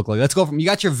stuff look like? Let's go from, you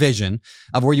got your vision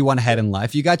of where you want to head in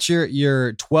life. You got your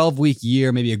 12-week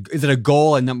year, maybe is it a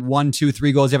goal, and then 1, 2,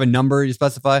 3 goals? You have a number you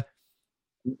specify?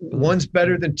 1's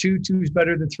better than 2, 2's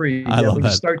better than 3. When you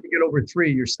start to get over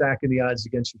 3, you're stacking the odds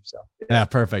against yourself. Yeah,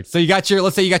 perfect. So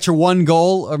let's say you got your 1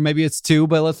 goal, or maybe it's 2,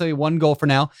 but let's say 1 goal for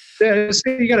now. Yeah, so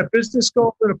you got a business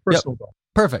goal and a personal goal.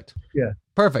 Perfect. Yeah.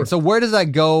 Perfect. So where does that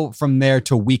go from there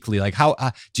to weekly? Like, how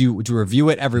do you review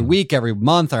it every week, every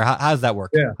month, or how does that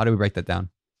work? Yeah. How do we break that down?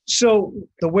 So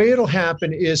the way it'll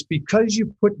happen is because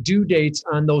you put due dates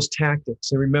on those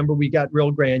tactics, and remember, we got real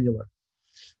granular.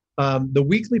 The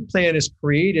weekly plan is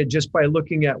created just by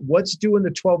looking at what's due in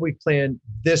the 12-week plan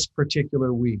this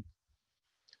particular week.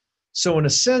 So in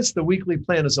a sense, the weekly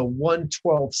plan is a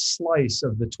 1/12 slice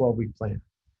of the 12-week plan.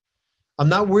 I'm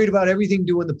not worried about everything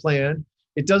due in the plan.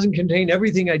 It doesn't contain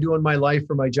everything I do in my life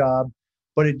or my job,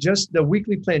 but the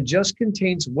weekly plan just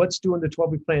contains what's due in the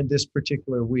 12-week plan this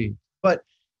particular week. But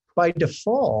by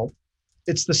default,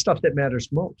 it's the stuff that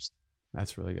matters most.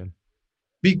 That's really good.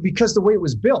 Because the way it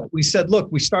was built, we said,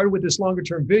 look, we started with this longer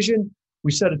term vision.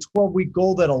 We set a 12-week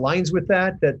goal that aligns with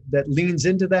that leans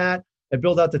into that. I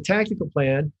build out the tactical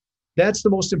plan. That's the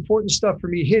most important stuff for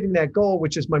me hitting that goal,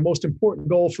 which is my most important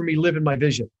goal for me living my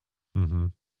vision. Mm-hmm.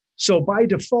 So by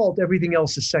default, everything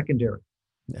else is secondary.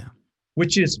 Yeah.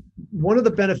 Which is one of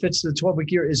the benefits of the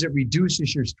 12-week year is it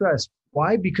reduces your stress.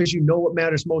 Why? Because you know what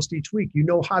matters most each week. You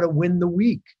know how to win the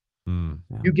week. Yeah.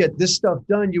 You get this stuff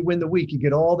done, you win the week. You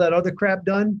get all that other crap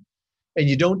done, and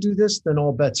you don't do this, then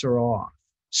all bets are off.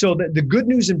 So the good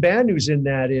news and bad news in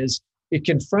that is it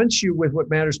confronts you with what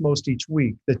matters most each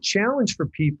week. The challenge for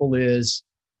people is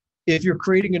if you're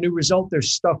creating a new result,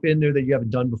 there's stuff in there that you haven't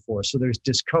done before. So there's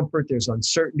discomfort, there's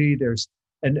uncertainty,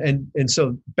 and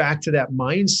so back to that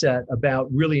mindset about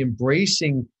really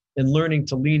embracing and learning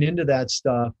to lean into that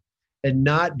stuff and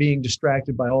not being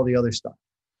distracted by all the other stuff,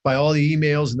 by all the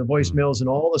emails and the voicemails and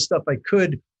all the stuff I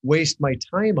could waste my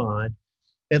time on.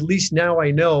 At least now I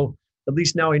know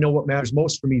what matters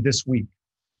most for me this week.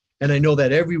 And I know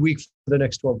that every week for the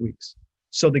next 12 weeks.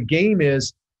 So the game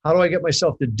is, how do I get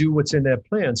myself to do what's in that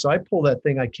plan? So I pull that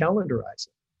thing, I calendarize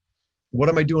it. What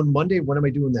am I doing Monday? When am I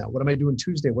doing that? What am I doing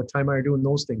Tuesday? What time am I doing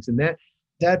those things? And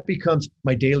that becomes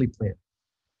my daily plan.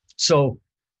 So,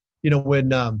 when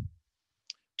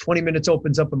 20 minutes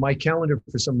opens up in my calendar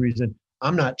for some reason,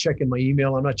 I'm not checking my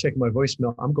email. I'm not checking my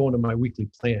voicemail. I'm going to my weekly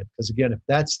plan. Because again, if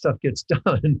that stuff gets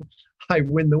done, I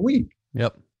win the week.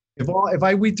 Yep. If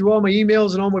I weed through all my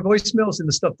emails and all my voicemails and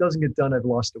the stuff doesn't get done, I've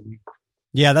lost a week.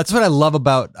 Yeah, that's what I love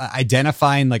about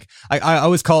identifying. Like I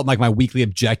always call it like my weekly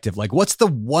objective. Like, what's the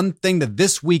one thing that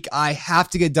this week I have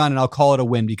to get done, and I'll call it a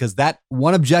win, because that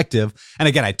one objective. And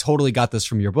again, I totally got this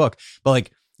from your book, but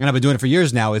like, and I've been doing it for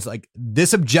years now. Is like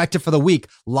this objective for the week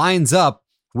lines up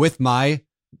with my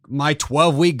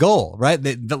 12-week goal, right?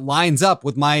 That lines up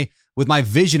with my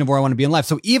vision of where I want to be in life.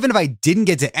 So even if I didn't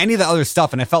get to any of the other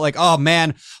stuff and I felt like, oh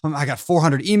man, I got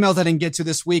 400 emails I didn't get to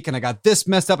this week and I got this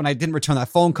messed up and I didn't return that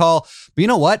phone call. But you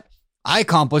know what? I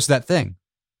accomplished that thing.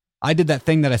 I did that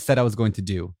thing that I said I was going to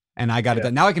do, and I got it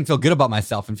done. Now I can feel good about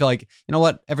myself and feel like, you know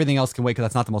what? Everything else can wait because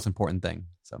that's not the most important thing.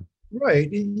 So right.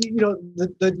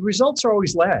 The results are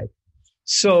always lag.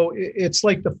 So it's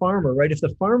like the farmer, right? If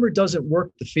the farmer doesn't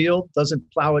work the field, doesn't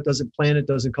plow it, doesn't plant it,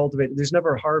 doesn't cultivate it, there's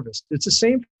never a harvest. It's the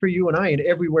same for you and I and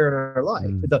everywhere in our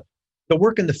life. The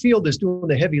work in the field is doing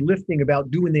the heavy lifting about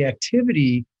doing the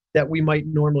activity that we might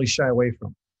normally shy away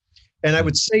from. And I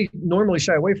would say normally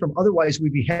shy away from, otherwise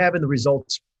we'd be having the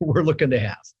results we're looking to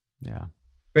have. Yeah.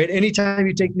 Right. Anytime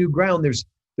you take new ground, there's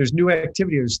new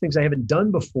activity, there's things I haven't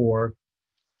done before.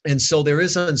 And so there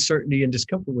is uncertainty and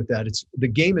discomfort with that. The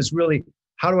game is really,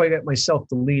 how do I get myself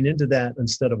to lean into that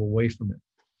instead of away from it?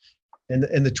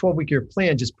 And the 12-week year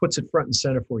plan just puts it front and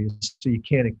center for you, so you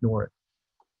can't ignore it.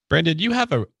 Brandon, you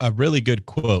have a really good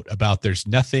quote about there's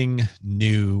nothing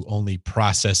new, only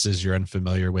processes you're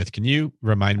unfamiliar with. Can you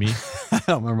remind me? I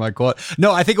don't remember my quote.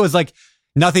 No, I think it was like,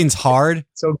 nothing's hard.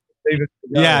 So David,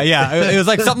 yeah. It was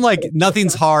like something like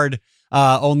nothing's hard.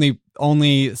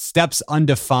 Only steps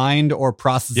undefined or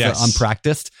processes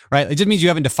unpracticed, right? It just means you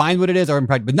haven't defined what it is or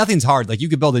unpracticed, but nothing's hard. Like you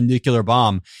could build a nuclear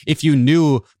bomb if you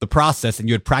knew the process and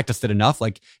you had practiced it enough.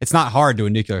 Like it's not hard to a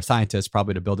nuclear scientist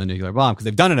probably to build a nuclear bomb because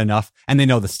they've done it enough and they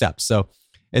know the steps. So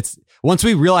it's once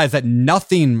we realize that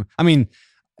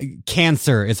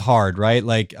cancer is hard, right?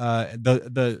 Like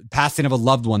the passing of a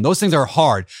loved one, those things are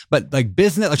hard. But like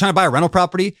business, like trying to buy a rental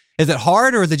property, is it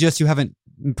hard or is it just you haven't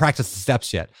practiced the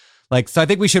steps yet? Like, so I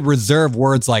think we should reserve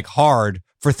words like hard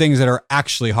for things that are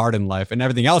actually hard in life, and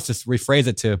everything else just rephrase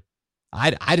it to,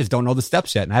 I just don't know the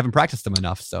steps yet and I haven't practiced them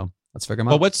enough. So let's figure them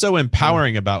out. Well, what's so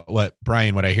empowering about what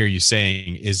I hear you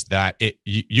saying is that you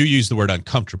use the word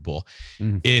uncomfortable.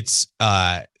 Mm-hmm. It's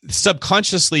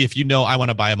subconsciously, if you know, I want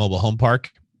to buy a mobile home park,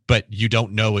 but you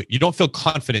don't know it, you don't feel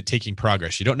confident taking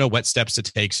progress. You don't know what steps to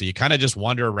take. So you kind of just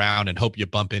wander around and hope you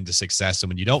bump into success. And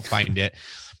when you don't find it,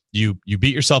 you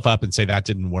beat yourself up and say that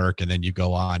didn't work. And then you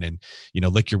go on and,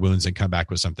 lick your wounds and come back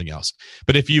with something else.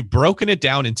 But if you've broken it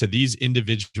down into these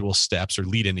individual steps or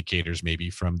lead indicators, maybe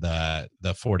from the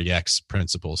 40X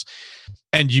principles,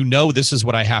 and this is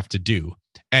what I have to do.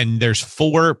 And there's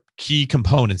 4 key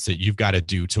components that you've got to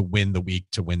do to win the week,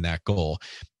 to win that goal.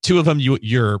 2 of them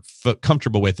you're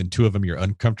comfortable with and 2 of them you're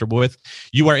uncomfortable with.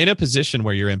 You are in a position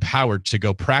where you're empowered to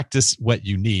go practice what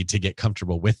you need to get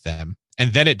comfortable with them.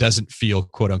 And then it doesn't feel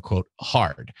quote unquote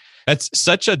hard. That's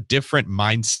such a different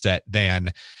mindset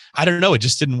than, I don't know, it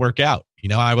just didn't work out.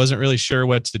 I wasn't really sure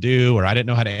what to do, or I didn't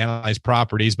know how to analyze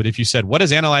properties. But if you said, what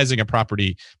does analyzing a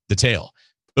property detail?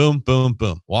 Boom, boom,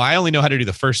 boom. Well, I only know how to do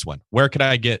the first one. Where could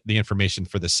I get the information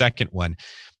for the second one?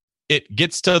 It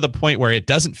gets to the point where it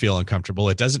doesn't feel uncomfortable.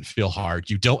 It doesn't feel hard.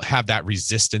 You don't have that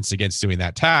resistance against doing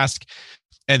that task.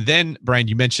 And then, Brian,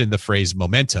 you mentioned the phrase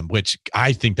momentum, which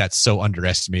I think that's so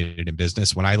underestimated in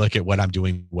business. When I look at what I'm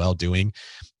doing well doing,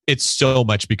 it's so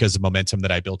much because of momentum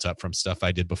that I built up from stuff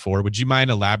I did before. Would you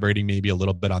mind elaborating maybe a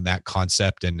little bit on that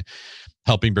concept and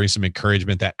helping bring some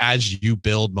encouragement that as you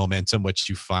build momentum, what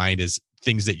you find is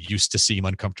things that used to seem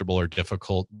uncomfortable or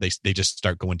difficult, they just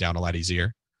start going down a lot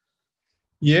easier?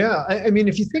 Yeah. I mean,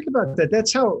 if you think about that,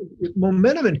 that's how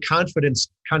momentum and confidence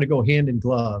kind of go hand in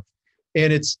glove.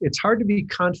 And it's hard to be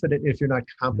confident if you're not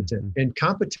competent. And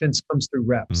competence comes through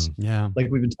reps. Yeah.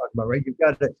 Like we've been talking about, right? You've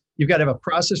got to have a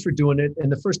process for doing it. And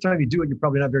the first time you do it, you're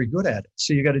probably not very good at it.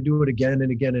 So you got to do it again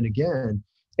and again and again.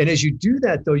 And as you do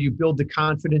that, though, you build the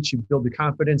confidence,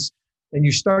 and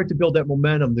you start to build that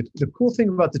momentum. The cool thing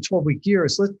about the 12-week year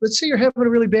is let's say you're having a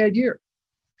really bad year.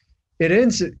 It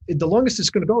ends, the longest it's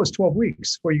going to go is 12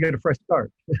 weeks before you get a fresh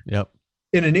start. Yep.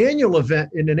 In an annual event,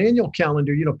 in an annual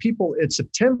calendar, people at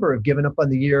September have given up on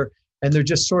the year and they're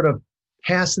just sort of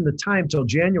passing the time till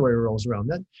January rolls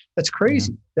around. That's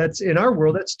crazy. Yeah. That's in our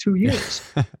world, that's 2 years.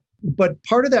 But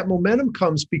part of that momentum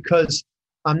comes because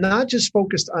I'm not just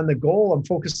focused on the goal, I'm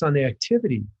focused on the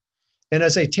activity. And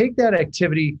as I take that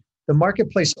activity, the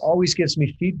marketplace always gives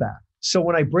me feedback. So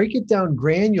when I break it down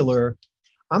granular,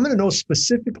 I'm going to know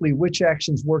specifically which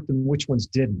actions worked and which ones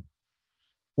didn't.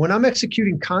 When I'm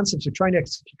executing concepts or trying to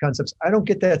execute concepts, I don't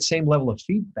get that same level of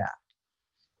feedback.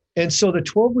 And so the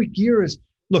 12-week year is,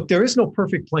 look, there is no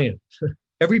perfect plan.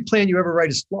 Every plan you ever write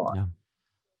is flawed. Yeah.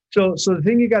 So the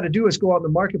thing you got to do is go out in the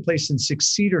marketplace and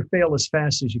succeed or fail as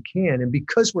fast as you can. And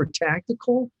because we're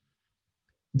tactical,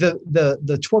 the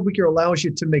 12-week year allows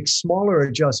you to make smaller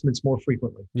adjustments more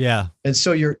frequently. Yeah. And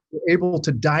so you're able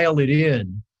to dial it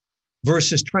in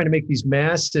versus trying to make these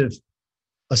massive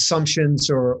assumptions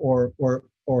or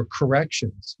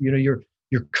corrections.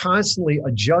 You're constantly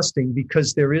adjusting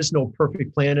because there is no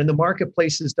perfect plan, and the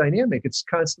marketplace is dynamic. It's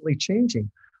constantly changing,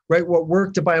 right? What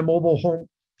worked to buy a mobile home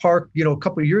park, a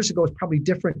couple of years ago is probably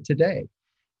different today,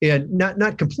 and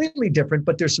not completely different,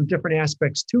 but there's some different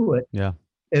aspects to it. Yeah.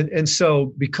 And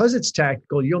so because it's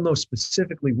tactical, you'll know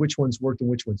specifically which ones worked and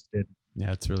which ones didn't.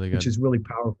 Yeah, it's really good. Which is really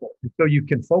powerful. And so you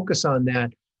can focus on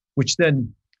that, which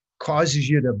then causes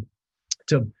you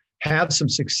to have some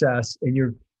success.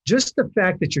 And just the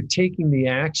fact that you're taking the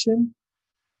action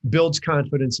builds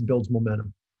confidence and builds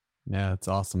momentum. Yeah, that's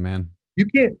awesome, man. You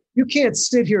can't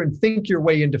sit here and think your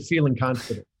way into feeling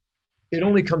confident. It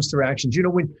only comes through actions.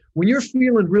 When you're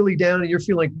feeling really down and you're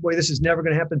feeling like, boy, this is never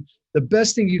going to happen, the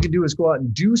best thing you can do is go out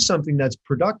and do something that's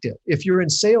productive. If you're in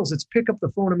sales, it's pick up the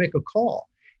phone and make a call.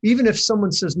 Even if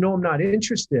someone says, no, I'm not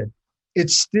interested,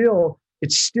 it's still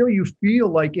you feel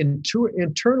like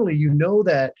internally,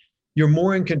 that you're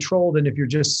more in control than if you're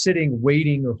just sitting,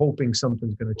 waiting, or hoping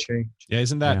something's going to change. Yeah,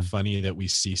 isn't that funny that we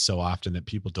see so often that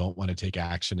people don't want to take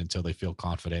action until they feel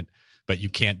confident? But you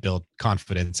can't build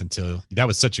confidence until that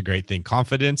was such a great thing.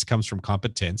 Confidence comes from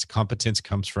competence. Competence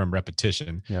comes from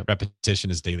repetition. Yep. Repetition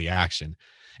is daily action.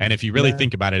 And if you really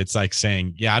think about it, it's like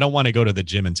saying, I don't want to go to the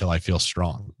gym until I feel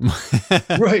strong.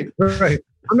 Right.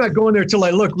 I'm not going there till I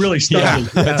look really stubborn.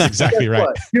 Yeah, that's exactly right.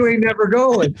 What? You ain't never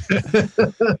going.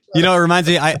 It reminds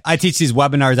me, I teach these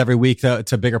webinars every week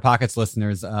to Bigger Pockets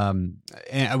listeners. And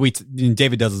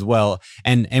David does as well.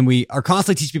 And we are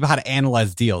constantly teaching people how to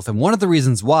analyze deals. And one of the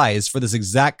reasons why is for this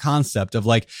exact concept of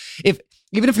like,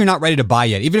 even if you're not ready to buy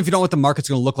yet, even if you don't know what the market's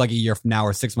going to look like a year from now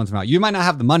or 6 months from now, you might not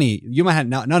have the money. You might have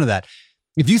none of that.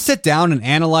 If you sit down and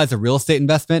analyze a real estate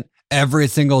investment every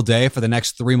single day for the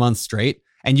next 3 months straight,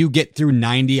 and you get through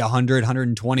 90, 100,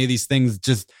 120 of these things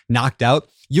just knocked out,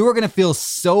 you are going to feel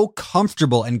so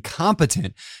comfortable and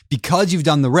competent because you've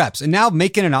done the reps. And now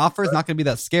making an offer is not going to be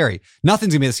that scary.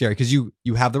 Nothing's going to be that scary because you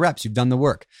have the reps. You've done the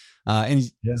work.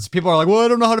 People are like, well, I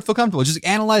don't know how to feel comfortable. Just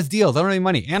analyze deals. I don't have any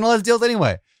money. Analyze deals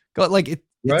anyway. Go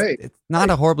It's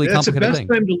not a horribly complicated thing. It's the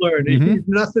best time to learn. Mm-hmm. You have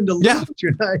nothing to lose.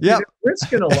 Yeah. You're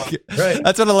risking a lot. Right.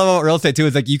 That's what I love about real estate too.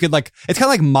 Is like you could it's kind of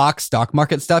like mock stock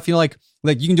market stuff.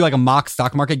 Like you can do like a mock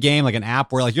stock market game, like an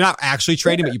app where like you're not actually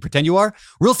trading, but you pretend you are.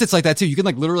 Real estate's like that too. You can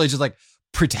literally just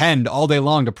pretend all day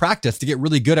long to practice to get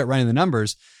really good at running the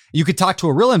numbers. You could talk to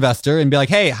a real investor and be like,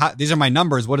 hey, these are my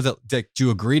numbers. What is it? Do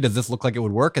you agree? Does this look like it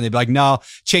would work? And they'd be like, no,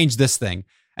 change this thing.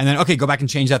 And then, okay, go back and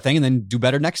change that thing and then do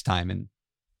better next time. And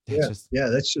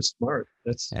that's just smart.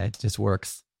 It just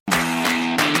works.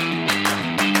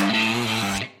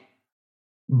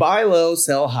 Buy low,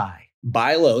 sell high.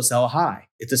 Buy low, sell high.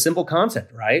 It's a simple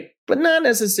concept, right? But not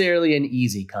necessarily an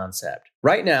easy concept.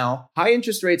 Right now, high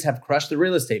interest rates have crushed the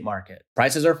real estate market.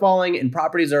 Prices are falling and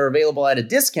properties are available at a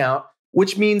discount,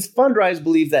 which means Fundrise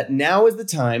believes that now is the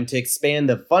time to expand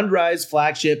the Fundrise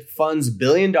Flagship Fund's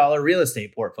billion-dollar real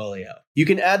estate portfolio. You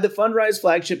can add the Fundrise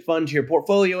Flagship Fund to your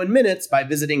portfolio in minutes by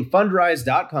visiting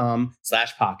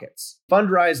fundrise.com/pockets.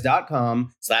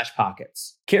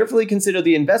 Fundrise.com/pockets. Carefully consider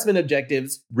the investment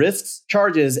objectives, risks,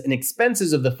 charges, and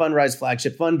expenses of the Fundrise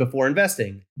Flagship Fund before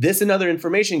investing. This and other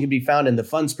information can be found in the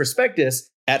fund's prospectus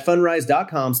at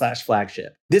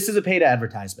fundrise.com/flagship. This is a paid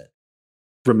advertisement.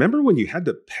 Remember when you had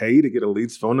to pay to get a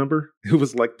lead's phone number? It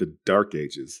was like the dark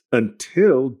ages.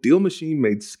 Until Deal Machine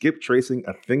made skip tracing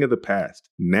a thing of the past.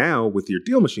 Now, with your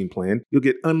Deal Machine plan, you'll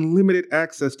get unlimited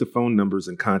access to phone numbers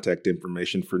and contact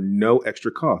information for no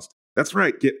extra cost. That's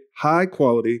right, get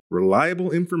high-quality, reliable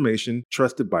information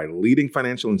trusted by leading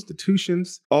financial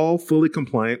institutions, all fully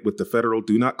compliant with the federal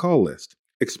Do Not Call list.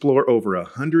 Explore over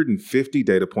 150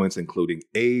 data points, including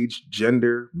age,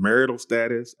 gender, marital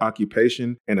status,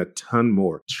 occupation, and a ton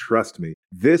more. Trust me,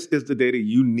 this is the data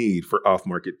you need for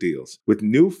off-market deals. With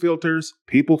new filters,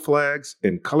 people flags,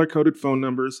 and color-coded phone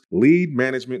numbers, lead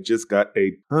management just got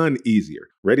a ton easier.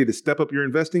 Ready to step up your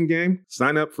investing game?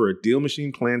 Sign up for a Deal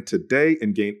Machine plan today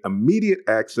and gain immediate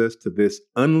access to this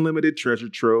unlimited treasure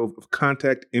trove of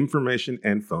contact information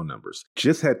and phone numbers.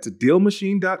 Just head to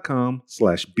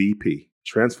DealMachine.com/BP.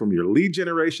 Transform your lead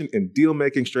generation and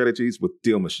deal-making strategies with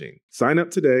Deal Machine. Sign up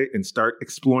today and start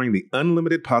exploring the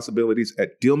unlimited possibilities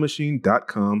at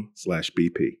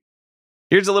DealMachine.com/BP.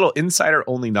 Here's a little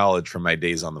insider-only knowledge from my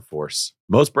days on the force.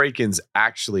 Most break-ins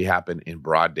actually happen in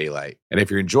broad daylight. And if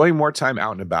you're enjoying more time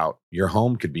out and about, your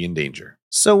home could be in danger.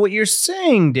 So what you're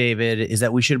saying, David, is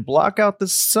that we should block out the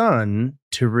sun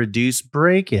to reduce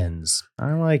break-ins.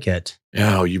 I like it.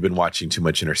 Oh, you've been watching too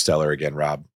much Interstellar again,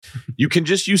 Rob. You can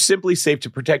just use SimpliSafe to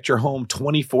protect your home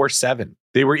 24/7.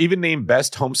 They were even named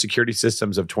Best Home Security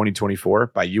Systems of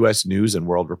 2024 by U.S. News and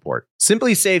World Report.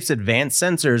 SimpliSafe's advanced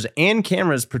sensors and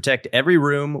cameras protect every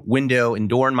room, window, and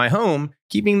door in my home,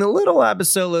 keeping the little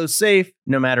Abasolo safe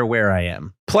no matter where I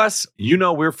am. Plus, you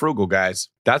know we're frugal, guys.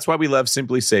 That's why we love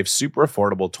SimpliSafe's super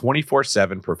affordable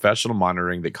 24/7 professional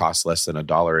monitoring that costs less than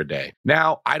 $1 a day.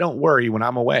 Now, I don't worry when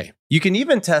I'm away. You can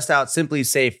even test out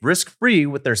SimpliSafe risk-free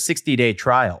with their 60-day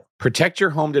trial. Protect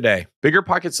your home today. Bigger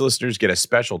Pockets listeners get a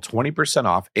special 20%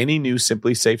 off any new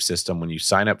SimpliSafe system when you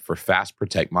sign up for Fast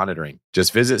Protect monitoring.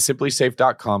 Just visit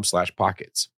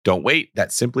simplysafe.com/pockets. Don't wait.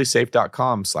 That's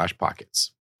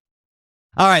simplysafe.com/pockets.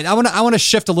 All right, I want to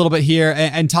shift a little bit here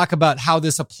and talk about how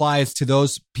this applies to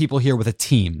those people here with a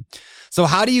team. So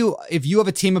how do you, if you have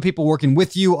a team of people working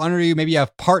with you, under you, maybe you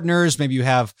have partners, maybe you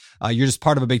have, you're just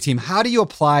part of a big team. How do you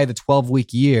apply the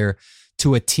 12-week year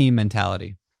to a team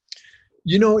mentality?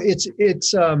 You know, it's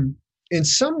in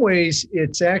some ways,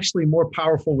 it's actually more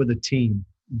powerful with a team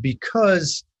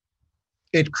because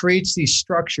it creates these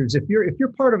structures. If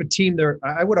you're part of a team,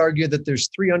 I would argue that there's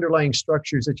 3 underlying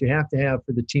structures that you have to have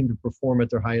for the team to perform at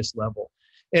their highest level.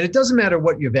 And it doesn't matter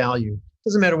what you value. It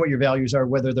doesn't matter what your values are,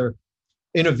 whether they're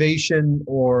innovation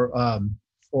or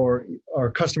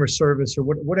customer service or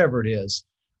whatever it is.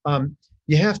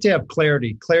 You have to have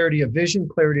clarity of vision,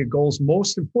 clarity of goals.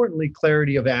 Most importantly,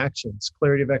 clarity of actions,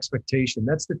 clarity of expectation.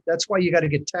 That's why you got to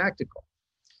get tactical.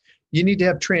 You need to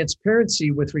have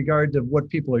transparency with regard to what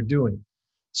people are doing.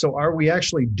 So are we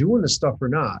actually doing the stuff or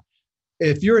not?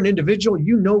 If you're an individual,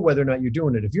 you know whether or not you're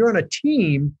doing it. If you're on a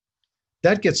team,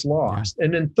 that gets lost. Yeah.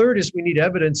 And then third is we need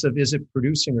evidence of, is it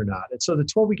producing or not? And so the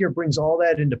 12-week year brings all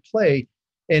that into play,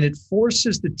 and it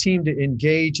forces the team to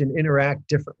engage and interact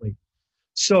differently.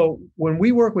 So when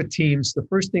we work with teams, the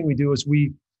first thing we do is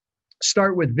we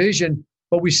start with vision,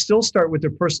 but we still start with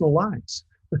their personal lives.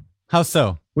 How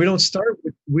so? We don't start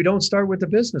with the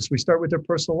business. We start with their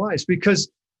personal lives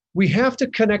because we have to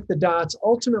connect the dots,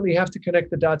 ultimately have to connect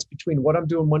the dots between what I'm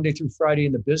doing Monday through Friday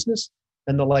in the business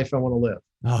and the life I want to live.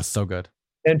 Oh, so good.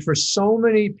 And for so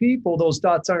many people, those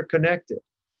dots aren't connected,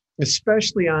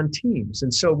 especially on teams.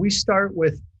 And so we start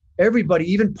with everybody,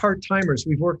 even part-timers.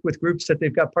 We've worked with groups that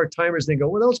they've got part-timers. They go,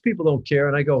 well, those people don't care.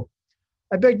 And I go,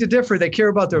 I beg to differ. They care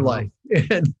about their life.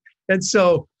 And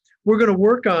so we're going to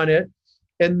work on it.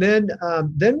 And then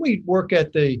we work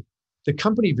at the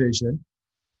company vision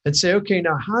and say, okay,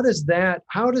 now how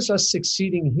does us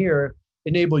succeeding here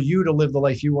enable you to live the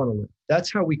life you want to live?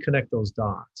 That's how we connect those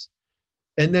dots.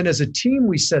 And then as a team,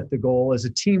 we set the goal. As a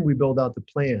team, we build out the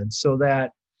plan so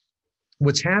that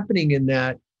what's happening in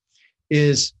that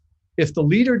is if the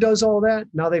leader does all that,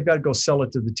 now they've got to go sell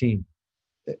it to the team.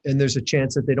 And there's a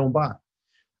chance that they don't buy.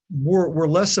 We're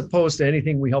less opposed to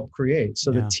anything we help create.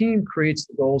 So the team creates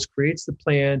the goals, creates the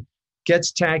plan,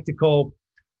 gets tactical,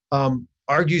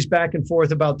 argues back and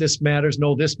forth about this matters,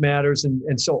 no, this matters.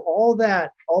 And so all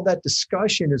that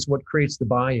discussion is what creates the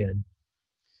buy-in.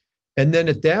 And then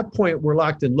at that point, we're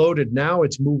locked and loaded. Now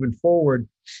it's moving forward.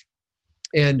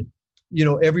 And,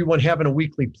 everyone having a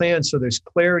weekly plan. So there's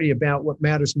clarity about what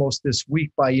matters most this week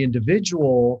by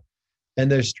individual. And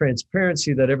there's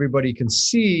transparency that everybody can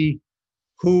see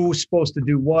who's supposed to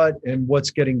do what and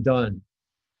what's getting done.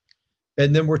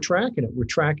 And then we're tracking it. We're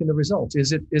tracking the results.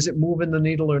 Is it moving the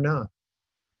needle or not?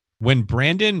 When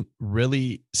Brandon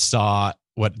really saw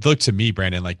what looked to me,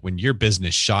 Brandon, like when your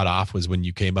business shot off was when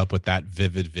you came up with that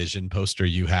vivid vision poster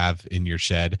you have in your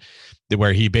shed,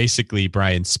 where he basically,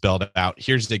 Brian, spelled out,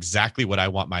 here's exactly what I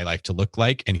want my life to look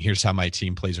like. And here's how my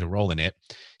team plays a role in it.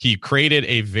 He created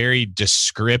a very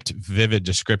vivid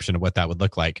description of what that would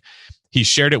look like. He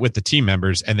shared it with the team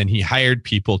members, and then he hired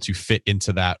people to fit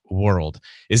into that world.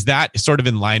 Is that sort of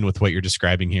in line with what you're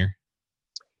describing here?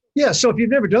 Yeah. So if you've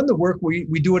never done the work, we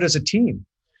do it as a team.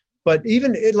 But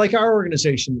even like our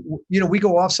organization, we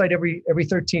go offsite every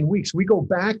 13 weeks. We go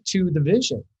back to the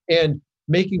vision and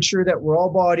making sure that we're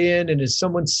all bought in. And is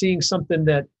someone seeing something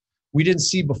that we didn't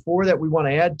see before that we want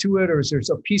to add to it? Or is there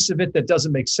a piece of it that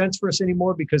doesn't make sense for us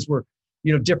anymore because we're,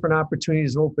 different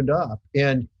opportunities opened up?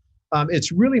 And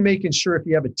it's really making sure if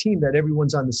you have a team that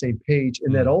everyone's on the same page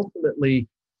and that ultimately,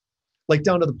 like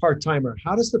down to the part-timer,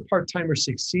 how does the part-timer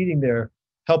succeeding there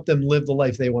help them live the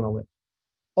life they want to live?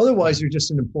 Otherwise, you're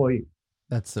just an employee.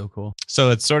 That's so cool. So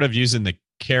it's sort of using the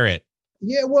carrot.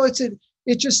 Yeah, well, it's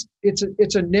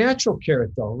a natural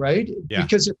carrot though, right? Yeah.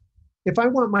 Because if I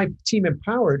want my team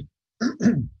empowered,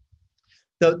 the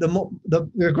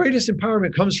greatest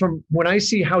empowerment comes from when I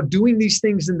see how doing these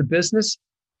things in the business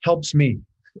helps me.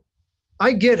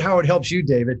 I get how it helps you,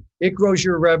 David. It grows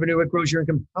your revenue, it grows your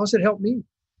income. How does it help me?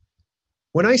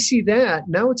 When I see that,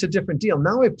 now it's a different deal.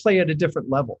 Now I play at a different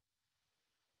level.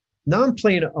 Now I'm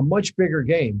playing a much bigger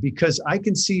game because I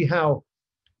can see how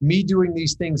me doing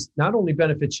these things not only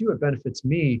benefits you, it benefits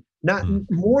me, not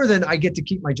more than I get to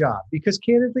keep my job, because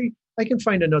candidly, I can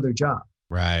find another job.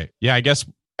 Right. Yeah. I guess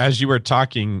as you were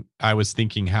talking, I was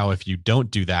thinking how if you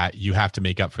don't do that, you have to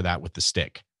make up for that with the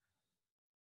stick.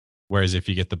 Whereas if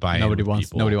you get the buy-in, nobody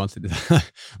wants to do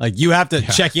that. Like you have to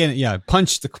check in,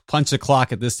 punch the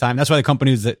clock at this time. That's why the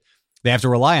companies that they have to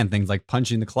rely on things like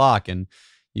punching the clock, and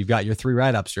you've got your 3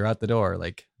 write-ups, you're out the door.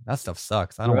 Like that stuff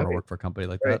sucks. I don't want to work for a company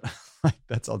like that. Like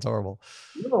that sounds horrible.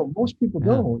 No, most people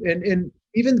don't. And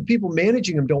even the people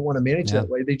managing them don't want to manage that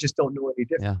way. They just don't know any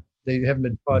different. Yeah. They haven't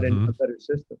been taught in a better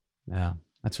system. Yeah.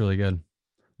 That's really good.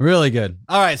 Really good.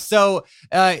 All right. So,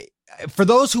 for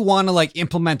those who want to like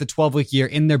implement the 12-week year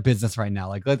in their business right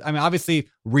now, obviously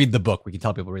read the book. We can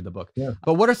tell people read the book. Yeah.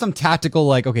 But what are some tactical,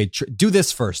 do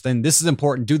this first, then this is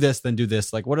important, do this, then do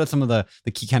this. Like, what are some of the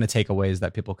key kind of takeaways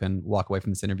that people can walk away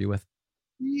from this interview with?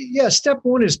 Yeah. Step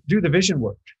 1 is do the vision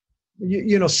work.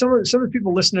 Some of the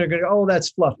people listening are going to go, oh,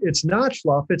 that's fluff. It's not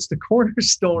fluff. It's the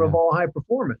cornerstone of all high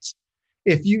performance.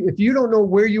 If you don't know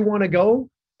where you want to go,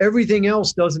 everything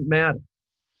else doesn't matter.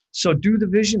 So do the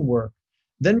vision work.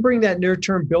 Then bring that near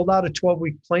term, build out a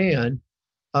 12-week plan,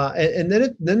 and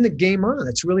then the game on.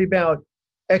 It's really about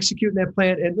executing that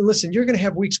plan. And listen, you're going to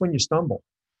have weeks when you stumble.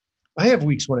 I have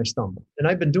weeks when I stumble, and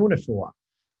I've been doing it for a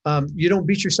while. You don't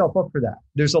beat yourself up for that.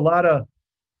 There's a lot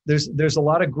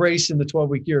of grace in the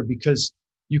 12-week year because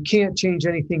you can't change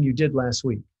anything you did last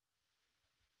week,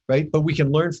 right? But we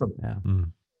can learn from it. Yeah.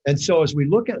 And so as we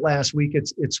look at last week,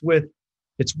 it's with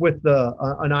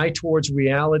an eye towards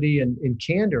reality and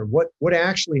candor. What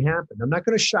actually happened? I'm not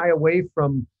going to shy away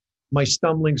from my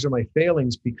stumblings or my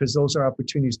failings because those are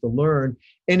opportunities to learn.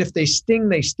 And if they sting,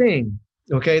 they sting.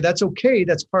 Okay, that's okay.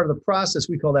 That's part of the process.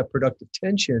 We call that productive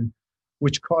tension,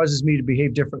 which causes me to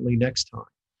behave differently next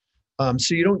time.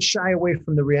 So you don't shy away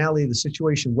from the reality of the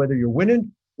situation, whether you're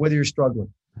winning, whether you're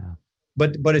struggling. Yeah.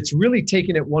 But it's really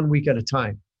taking it 1 week at a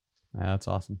time. Yeah, that's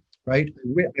awesome. Right?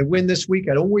 I win this week.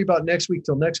 I don't worry about next week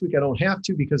till next week. I don't have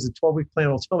to because the 12-week plan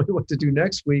will tell me what to do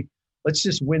next week. Let's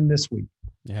just win this week.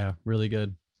 Yeah, really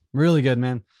good. Really good,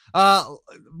 man.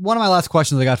 One of my last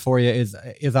questions I got for you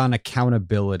is on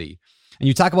accountability. And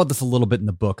you talk about this a little bit in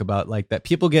the book about like that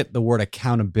people get the word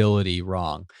accountability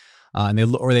wrong. And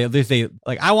they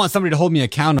like, I want somebody to hold me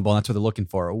accountable. And that's what they're looking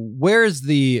for. Where's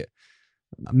the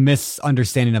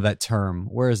misunderstanding of that term?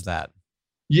 Where is that?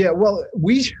 Yeah, well,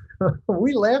 we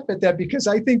laugh at that because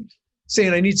I think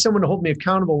saying I need someone to hold me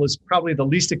accountable is probably the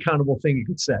least accountable thing you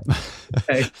could say.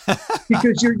 Okay?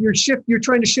 Because you're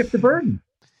trying to shift the burden.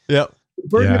 Yep. The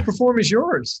burden to perform is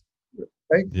yours.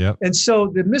 Right? Yep. And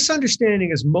so the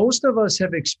misunderstanding is most of us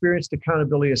have experienced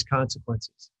accountability as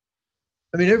consequences.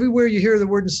 I mean, everywhere you hear the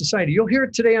word in society, you'll hear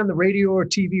it today on the radio or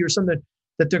TV or something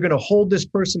that they're going to hold this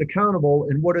person accountable.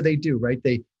 And what do? Right?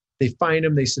 They fine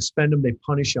them, they suspend them, they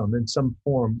punish them in some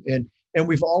form. And And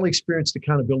we've all experienced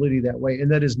accountability that way. And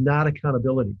that is not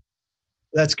accountability.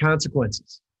 That's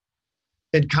consequences.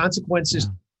 And consequences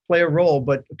play a role,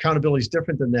 but accountability is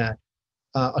different than that.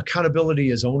 Accountability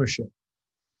is ownership.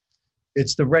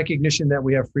 It's the recognition that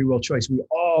we have free will choice. We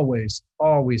always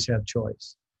have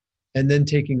choice. And then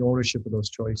taking ownership of those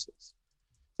choices.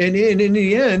 And in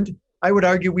the end, I would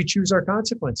argue we choose our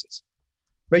consequences,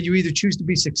 right? You either choose to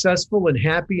be successful and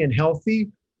happy and healthy,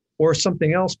 or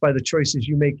something else by the choices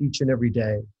you make each and every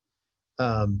day.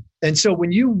 And so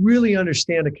when you really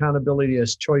understand accountability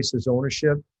as choice, as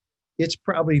ownership, it's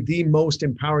probably the most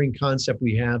empowering concept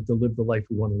we have to live the life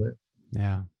we want to live.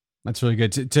 Yeah, that's really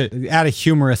good. To add a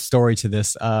humorous story to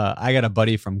this, I got a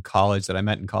buddy from college that I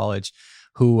met in college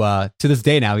who to this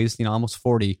day now, he's almost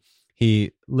 40.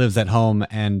 He lives at home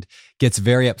and gets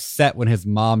very upset when his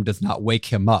mom does not wake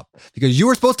him up because you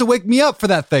were supposed to wake me up for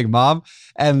that thing, Mom.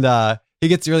 And he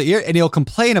gets really irritated and he'll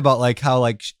complain about like how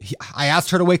like I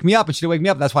asked her to wake me up and she didn't wake me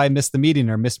up. That's why I missed the meeting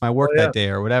or missed my work that day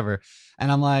or whatever.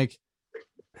 And I'm like,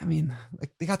 I mean,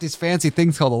 like they got these fancy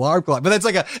things called alarm clock, but it's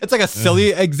like a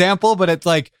silly example, but it's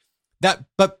like that.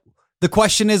 But the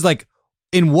question is like,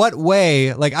 in what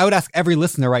way, like I would ask every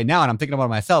listener right now, and I'm thinking about it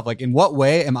myself, like in what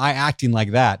way am I acting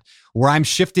like that, where I'm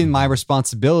shifting my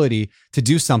responsibility to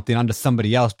do something onto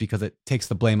somebody else because it takes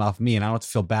the blame off me and I don't have to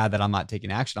feel bad that I'm not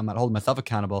taking action. I'm not holding myself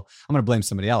accountable. I'm going to blame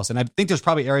somebody else. And I think there's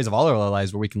probably areas of all our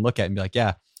lives where we can look at and be like,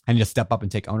 yeah, I need to step up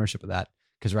and take ownership of that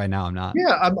because right now I'm not.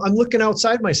 Yeah, I'm looking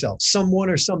outside myself, someone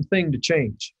or something to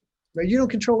change. Right? You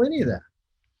don't control any of that.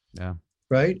 Yeah.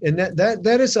 Right. And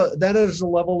that is a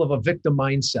level of a victim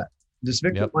mindset. This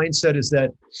victim mindset is that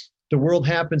the world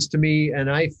happens to me and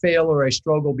I fail or I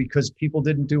struggle because people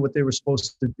didn't do what they were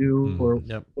supposed to do or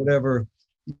whatever.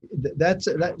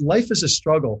 That life is a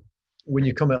struggle when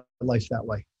you come at life that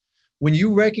way. When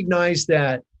you recognize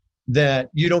that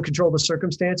you don't control the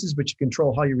circumstances, but you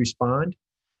control how you respond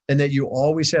and that you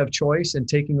always have choice and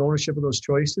taking ownership of those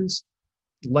choices,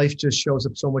 life just shows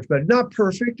up so much better. Not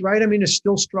perfect, right? I mean, there's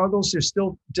still struggles, there's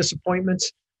still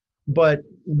disappointments. But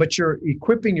you're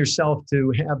equipping yourself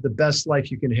to have the best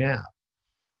life you can have,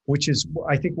 which is,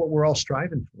 I think, what we're all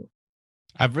striving for.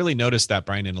 I've really noticed that,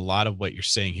 Brian, in a lot of what you're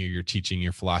saying here, you're teaching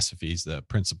your philosophies, the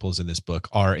principles in this book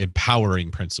are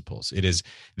empowering principles.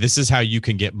 This is how you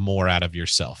can get more out of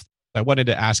yourself. I wanted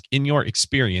to ask, in your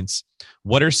experience,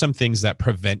 what are some things that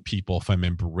prevent people from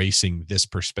embracing this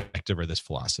perspective or this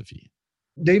philosophy?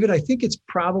 David, I think it's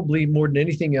probably more than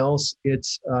anything else,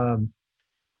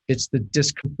 it's the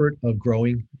discomfort of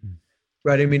growing,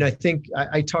 right? I mean, I think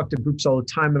I talk to groups all the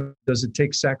time. Does it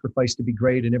take sacrifice to be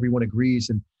great? And everyone agrees.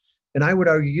 And I would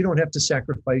argue you don't have to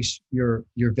sacrifice your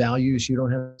values. You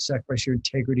don't have to sacrifice your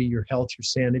integrity, your health, your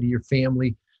sanity, your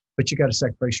family, but you got to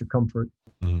sacrifice your comfort.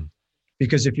 Mm-hmm.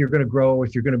 Because if you're going to grow,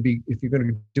 if you're going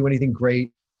to do anything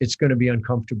great, it's going to be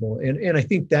uncomfortable. And I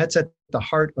think that's at the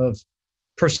heart of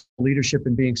personal leadership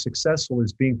and being successful,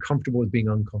 is being comfortable with being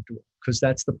uncomfortable, because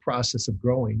that's the process of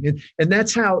growing. And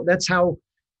that's how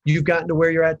you've gotten to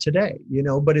where you're at today,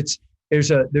 but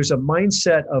there's a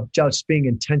mindset of just being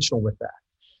intentional with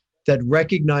that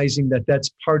recognizing that that's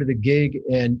part of the gig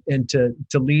and to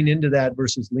lean into that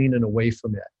versus leaning away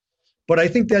from it. But I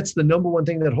think that's the number one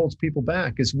thing that holds people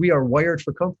back, is we are wired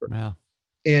for comfort. Yeah.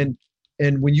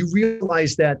 And when you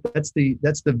realize that that's the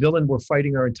villain we're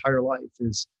fighting our entire life,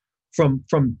 is from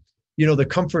the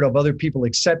comfort of other people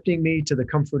accepting me, to the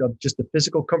comfort of just the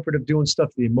physical comfort of doing stuff,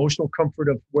 the emotional comfort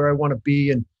of where I want to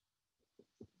be. And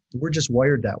we're just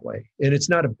wired that way. And it's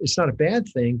not a bad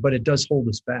thing, but it does hold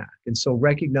us back. And so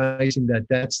recognizing that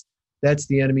that's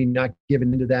the enemy, not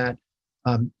giving into that,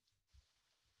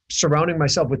 surrounding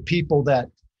myself with people that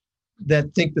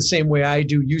think the same way I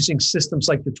do, using systems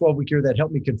like the 12-week year that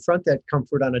help me confront that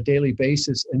comfort on a daily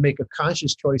basis and make a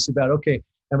conscious choice about, okay,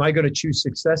 am I going to choose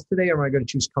success today, or am I going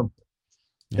to choose comfort?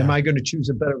 Yeah. Am I going to choose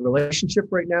a better relationship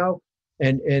right now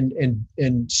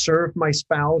and serve my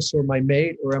spouse or my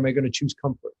mate, or am I going to choose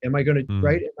comfort? Am I going to Am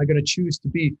I going to choose to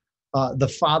be the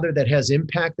father that has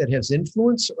impact, that has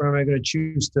influence, or am I going to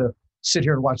choose to sit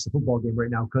here and watch the football game right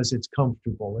now because it's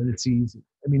comfortable and it's easy?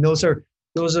 I mean, those are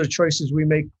choices we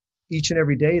make each and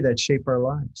every day that shape our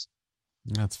lives.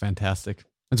 That's fantastic.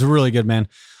 It's really good, man.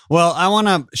 Well, I want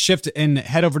to shift and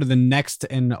head over to the next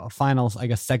and final,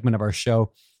 segment of our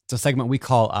show. It's a segment we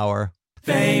call our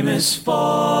Famous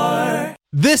Four.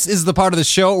 This is the part of the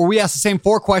show where we ask the same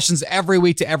 4 questions every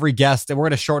week to every guest, and we're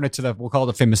going to shorten it to we'll call it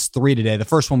the Famous 3 today. The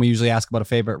first one we usually ask about a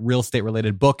favorite real estate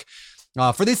related book.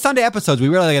 For these Sunday episodes, we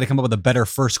really got to come up with a better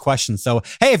first question. So,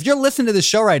 hey, if you're listening to the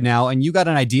show right now and you got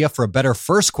an idea for a better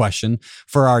first question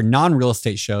for our non-real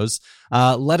estate shows,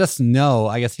 let us know.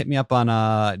 I guess hit me up on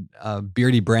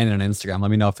Beardy Brandon on Instagram.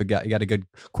 Let me know if you got a good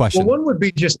question. Well, one would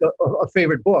be just a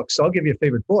favorite book. So I'll give you a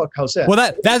favorite book. How's that? Well,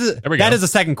 that is a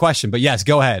second question, but yes,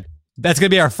 go ahead. That's going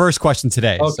to be our first question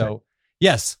today. Okay. So,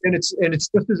 yes. And it's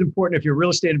just as important if you're a real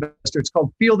estate investor. It's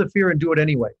called Feel the Fear and Do It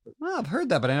Anyway. Oh, I've heard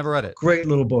that, but I never read it. Great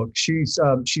little book. She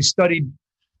studied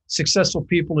successful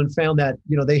people and found that,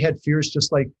 they had fears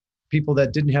just like people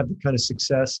that didn't have the kind of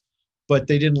success, but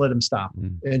they didn't let them stop.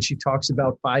 And she talks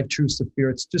about 5 truths of fear.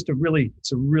 It's a really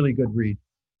good read.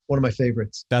 One of my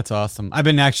favorites. That's awesome. I've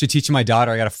been actually teaching my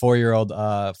daughter. I got a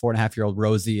 4.5-year-old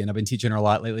Rosie, and I've been teaching her a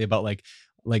lot lately about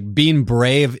like being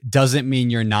brave doesn't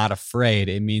mean you're not afraid.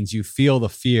 It means you feel the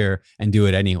fear and do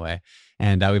it anyway.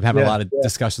 And we've had a lot of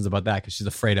discussions about that because she's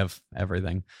afraid of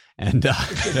everything. And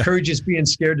courage is being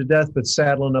scared to death, but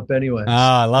saddling up anyway. Oh,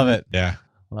 I love it. Yeah.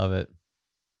 Love it.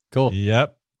 Cool.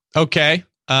 Yep. Okay.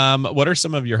 What are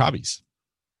some of your hobbies?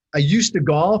 I used to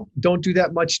golf. Don't do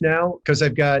that much now because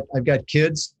I've got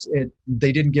kids.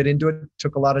 They didn't get into it.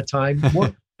 Took a lot of time.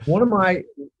 One of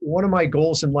my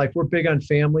goals in life, we're big on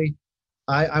family.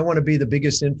 I want to be the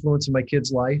biggest influence in my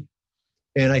kid's life.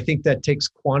 And I think that takes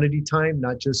quantity time,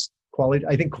 not just quality.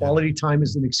 I think quality time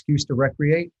is an excuse to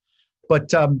recreate. But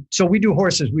so we do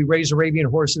horses. We raise Arabian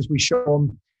horses. We show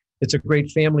them. It's a great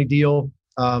family deal.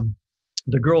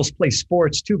 The girls play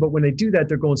sports too, but when they do that,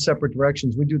 they're going separate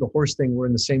directions. We do the horse thing. We're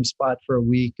in the same spot for a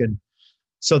week. And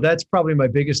so that's probably my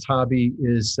biggest hobby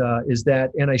is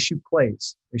that. And I shoot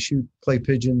clays. I shoot clay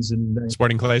pigeons and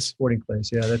sporting clays. Sporting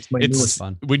clays. Yeah, that's my newest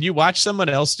fun. When you watch someone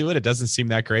else do it, it doesn't seem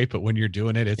that great, but when you're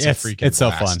doing it, it's a freaking it's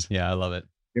blast. So fun. Yeah, I love it.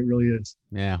 It really is.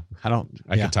 Yeah, I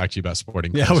can talk to you about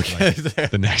sporting. Yeah,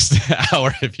 the next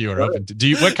hour if you are open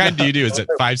to. What kind do you do? Is it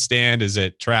 5 stand? Is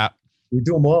it trap? We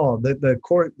do them all.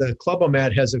 The club I'm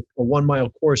at has a 1 mile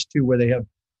course too, where they have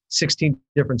 16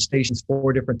 different stations,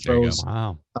 4 different throws.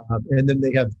 Wow. And then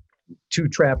they have 2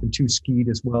 trap and 2 skeet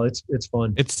as well. It's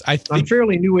fun. I'm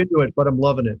fairly new into it, but I'm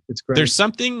loving it. It's great. There's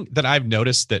something that I've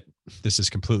noticed that this is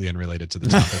completely unrelated to the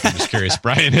topic. I'm just curious,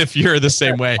 Brian, if you're the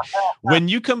same way. When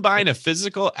you combine a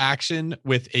physical action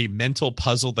with a mental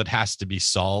puzzle that has to be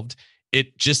solved,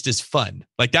 it just is fun.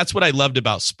 Like that's what I loved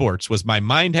about sports was my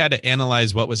mind had to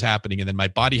analyze what was happening and then my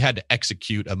body had to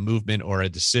execute a movement or a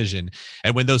decision.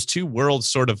 And when those two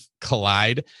worlds sort of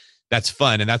collide, that's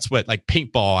fun. And that's what like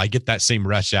paintball, I get that same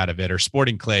rush out of it, or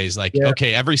sporting clays. Like,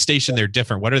 okay, every station they're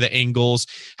different. What are the angles?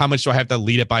 How much do I have to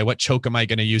lead it by? What choke am I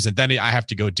going to use? And then I have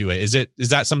to go do it. Is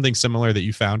that something similar that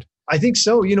you found? I think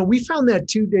so. We found that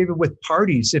too, David, with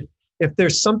parties. If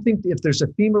there's a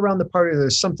theme around the party,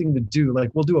 there's something to do. Like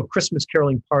we'll do a Christmas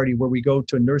caroling party where we go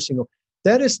to a nursing home.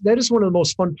 That is one of the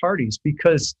most fun parties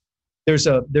because there's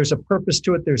a purpose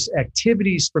to it. There's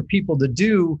activities for people to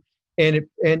do.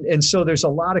 And so there's a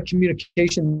lot of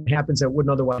communication that happens that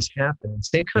wouldn't otherwise happen.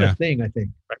 Same kind of thing, I think.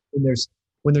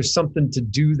 When there's something to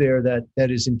do there that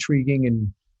is intriguing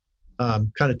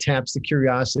and kind of taps the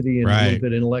curiosity and a little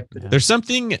bit intellect. There's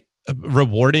something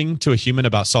rewarding to a human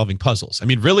about solving puzzles. I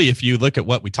mean, really, if you look at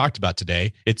what we talked about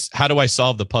today, it's how do I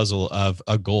solve the puzzle of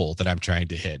a goal that I'm trying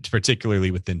to hit, particularly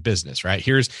within business, right?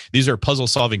 These are puzzle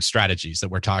solving strategies that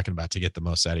we're talking about to get the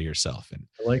most out of yourself. And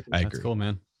I agree. That's cool,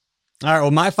 man. All right.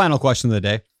 Well, my final question of the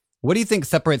day, what do you think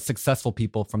separates successful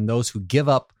people from those who give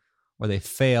up or they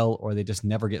fail or they just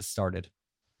never get started?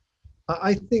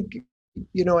 I think,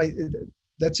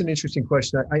 that's an interesting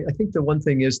question. I think the one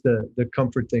thing is the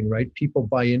comfort thing, right? People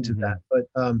buy into that. But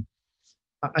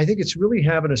I think it's really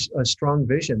having a strong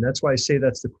vision. That's why I say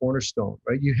that's the cornerstone,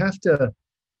 right? You have to,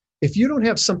 if you don't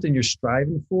have something you're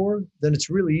striving for, then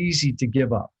it's really easy to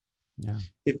give up. Yeah.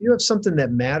 If you have something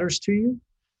that matters to you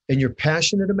and you're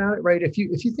passionate about it, right? If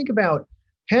you think about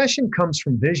passion comes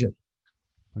from vision.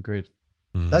 Agreed.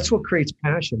 That's what creates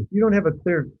passion. If you don't have a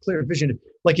clear vision,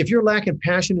 like if you're lacking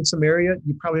passion in some area,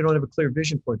 you probably don't have a clear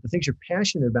vision for it. The things you're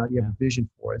passionate about, you have a vision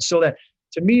for it. So that,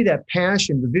 to me, that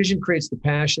passion, the vision creates the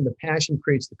passion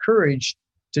creates the courage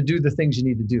to do the things you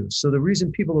need to do. So the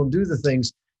reason people don't do the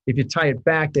things, if you tie it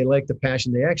back, they lack the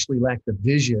passion. They actually lack the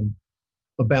vision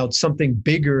about something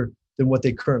bigger than what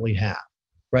they currently have,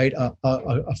 right?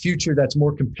 A future that's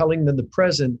more compelling than the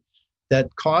present,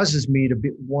 that causes me to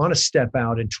want to step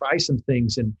out and try some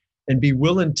things and be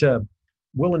willing to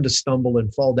stumble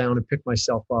and fall down and pick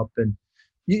myself up. And,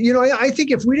 I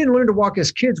think if we didn't learn to walk as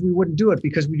kids, we wouldn't do it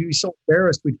because we'd be so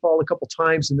embarrassed. We'd fall a couple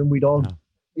times and then we'd all,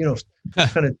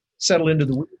 kind of settle into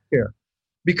the wheelchair.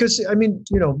 Because,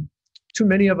 too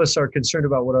many of us are concerned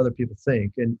about what other people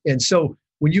think. And so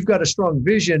when you've got a strong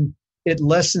vision, it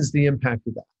lessens the impact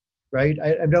of that, right?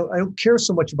 I don't care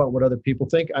so much about what other people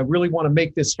think. I really want to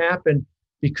make this happen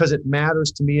because it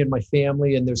matters to me and my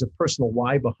family, and there's a personal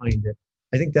why behind it.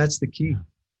 I think that's the key.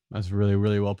 That's really,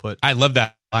 really well put. I love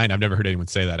that line. I've never heard anyone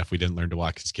say that. If we didn't learn to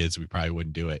walk as kids, we probably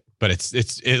wouldn't do it. But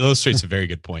it illustrates a very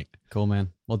good point. Cool, man.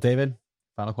 Well, David,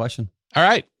 final question. All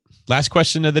right. Last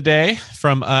question of the day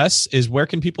from us is, where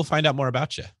can people find out more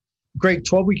about you? Great.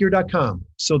 12weekyear.com.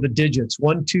 So the digits,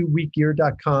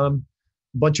 12weekyear.com.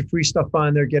 A bunch of free stuff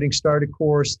on there, getting started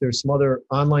course. There's some other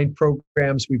online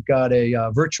programs. We've got a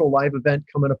virtual live event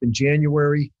coming up in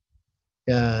January.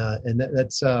 And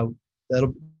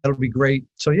that'll be great.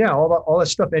 So yeah, all that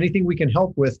stuff, anything we can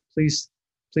help with, please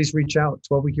reach out,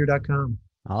 12weekyear.com.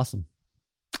 Awesome.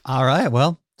 All right.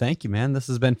 Well, thank you, man. This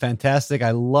has been fantastic.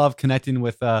 I love connecting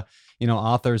with,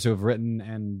 authors who have written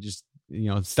and just,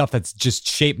 stuff that's just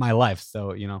shaped my life.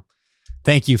 So,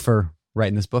 thank you for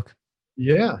writing this book.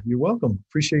 Yeah, you're welcome.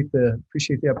 Appreciate the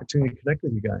opportunity to connect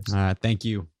with you guys. All right. Thank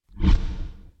you.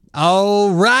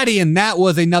 All righty. And that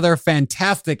was another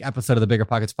fantastic episode of the Bigger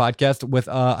Pockets podcast with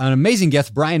an amazing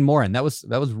guest, Brian Moran. That was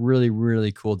really,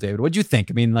 really cool, David. What'd you think?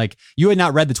 I mean, you had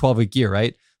not read the 12-week year,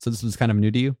 right? So this was kind of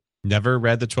new to you? Never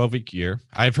read the 12-week year.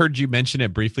 I've heard you mention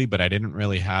it briefly, but I didn't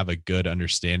really have a good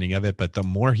understanding of it. But the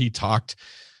more he talked,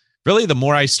 really, the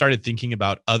more I started thinking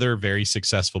about other very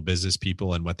successful business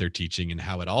people and what they're teaching and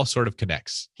how it all sort of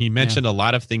connects. He mentioned a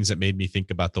lot of things that made me think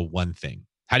about the one thing.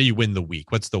 How do you win the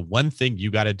week? What's the one thing you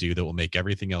got to do that will make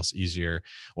everything else easier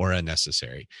or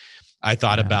unnecessary? I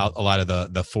thought about a lot of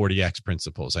the 40X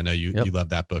principles. I know you love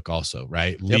that book also,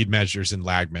 right? Lead measures and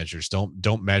lag measures.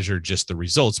 Don't measure just the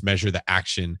results, measure the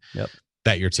action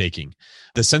that you're taking.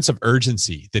 The sense of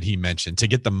urgency that he mentioned to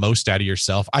get the most out of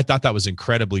yourself, I thought that was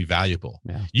incredibly valuable.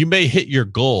 Yeah. You may hit your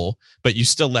goal, but you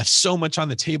still left so much on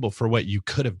the table for what you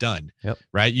could have done,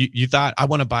 right? You thought, I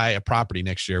want to buy a property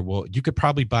next year. Well, you could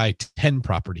probably buy 10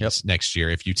 properties next year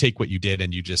if you take what you did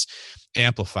and you just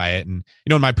amplify it. And,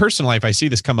 in my personal life, I see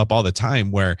this come up all the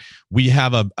time where we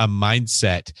have a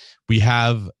mindset, we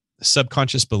have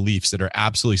subconscious beliefs that are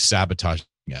absolutely sabotaging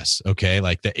us. Okay.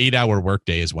 Like the 8-hour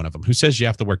workday is one of them. Who says you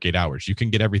have to work 8 hours? You can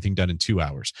get everything done in 2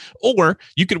 hours, or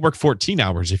you could work 14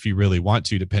 hours if you really want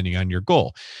to, depending on your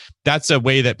goal. That's a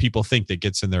way that people think that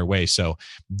gets in their way. So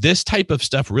this type of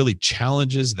stuff really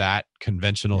challenges that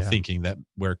conventional thinking that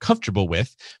we're comfortable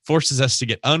with, forces us to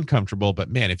get uncomfortable. But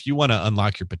man, if you want to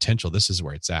unlock your potential, this is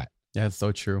where it's at. Yeah, it's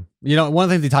so true. One of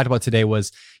the things he talked about today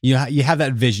was, you have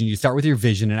that vision. You start with your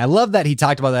vision. And I love that he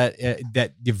talked about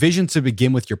that the vision to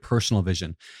begin with your personal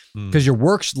vision, because your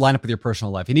work should line up with your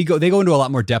personal life. And they go into a lot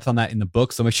more depth on that in the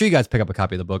book. So make sure you guys pick up a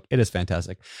copy of the book. It is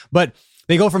fantastic. But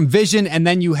they go from vision, and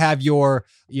then you have your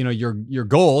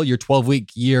goal, your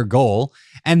 12-week year goal.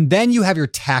 And then you have your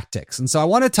tactics. And so I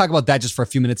want to talk about that just for a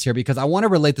few minutes here, because I want to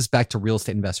relate this back to real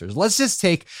estate investors. Let's just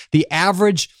take the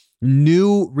average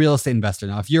new real estate investor.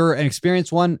 Now, if you're an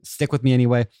experienced one, stick with me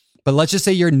anyway. But let's just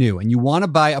say you're new and you want to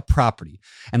buy a property.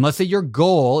 And let's say your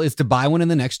goal is to buy one in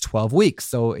the next 12 weeks.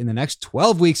 So in the next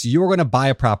 12 weeks, you're going to buy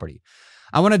a property.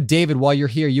 I want to, David, while you're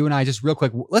here, you and I just real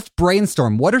quick, let's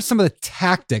brainstorm. What are some of the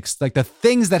tactics, like the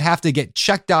things that have to get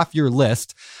checked off your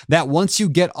list, that once you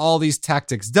get all these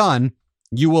tactics done,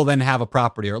 you will then have a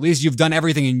property, or at least you've done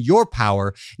everything in your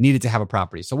power needed to have a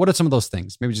property. So what are some of those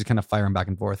things? Maybe just kind of fire them back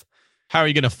and forth. How are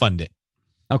you going to fund it?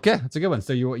 Okay, that's a good one.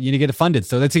 So you need to get it funded.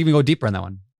 So let's even go deeper on that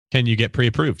one. Can you get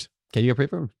pre-approved? Can you get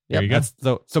pre-approved? There you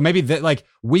go. So maybe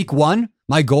week one,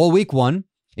 my goal week one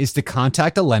is to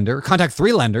contact 3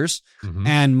 lenders. Mm-hmm.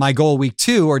 And my goal week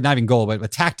 2, or not even goal, but a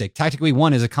tactic week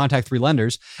 1 is to contact 3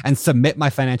 lenders and submit my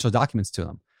financial documents to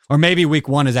them. Or maybe week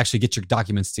 1 is actually get your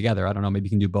documents together. I don't know. Maybe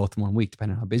you can do both in 1 week,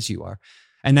 depending on how busy you are.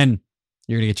 And then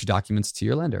you're going to get your documents to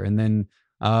your lender. And then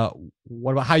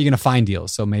what about how you're going to find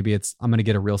deals? So maybe I'm going to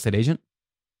get a real estate agent.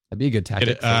 That'd be a good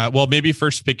tactic. Well, maybe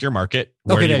first pick your market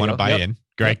where you want to buy in.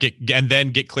 Right. And then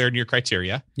get cleared in your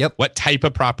criteria. Yep. What type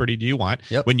of property do you want?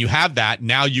 Yep. When you have that,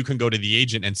 now you can go to the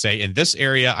agent and say, in this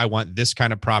area, I want this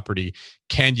kind of property.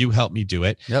 Can you help me do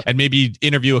it? Yep. And maybe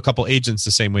interview a couple agents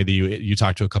the same way that you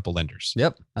talk to a couple lenders.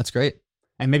 Yep. That's great.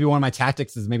 And maybe one of my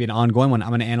tactics is maybe an ongoing one. I'm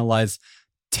going to analyze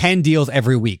 10 deals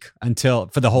every week so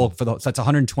that's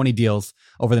 120 deals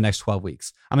over the next 12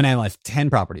 weeks. I'm going to analyze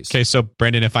 10 properties. Okay. So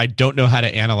Brandon, if I don't know how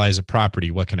to analyze a property,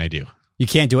 what can I do? You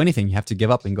can't do anything. You have to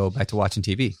give up and go back to watching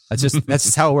TV. That's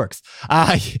just how it works.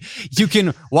 You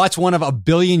can watch one of a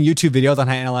billion YouTube videos on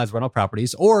how to analyze rental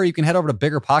properties, or you can head over to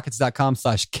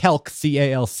biggerpockets.com/calc,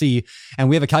 CALC. And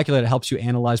we have a calculator that helps you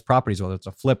analyze properties, whether it's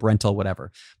a flip, rental,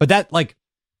 whatever. But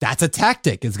that's a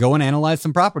tactic, is go and analyze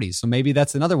some properties. So maybe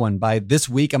that's another one. By this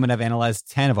week, I'm going to have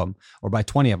analyzed 10 of them, or by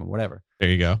 20 of them, whatever. There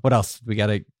you go. What else?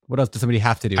 What else does somebody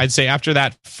have to do? I'd say after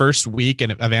that first week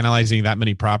of analyzing that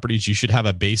many properties, you should have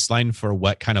a baseline for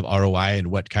what kind of ROI and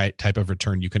what type of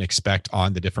return you can expect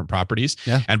on the different properties.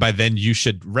 Yeah. And by then you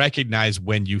should recognize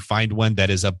when you find one that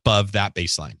is above that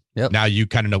baseline. Yep. Now you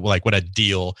kind of know like what a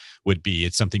deal would be.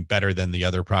 It's something better than the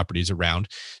other properties around.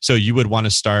 So you would want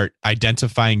to start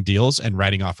identifying deals and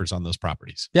writing offers on those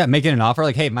properties. Yeah, making an offer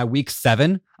like, hey, my week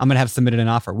 7, I'm going to have submitted an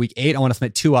offer. Week 8, I want to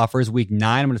submit 2 offers. Week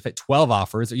 9, I'm going to submit 12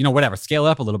 offers. Whatever. Scale it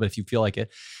up a little bit if you feel like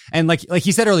it. And like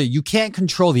he said earlier, you can't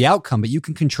control the outcome, but you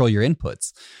can control your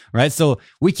inputs, right? So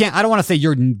I don't want to say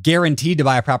you're guaranteed to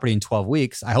buy a property in 12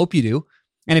 weeks. I hope you do.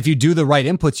 And if you do the right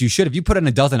inputs, you should. If you put in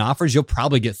a dozen offers, you'll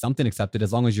probably get something accepted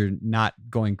as long as you're not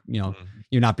going,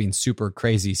 you're not being super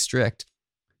crazy strict.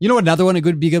 You know what? Another one,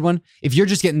 be a good one. If you're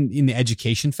just getting in the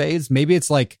education phase, maybe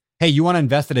it's like, hey, you want to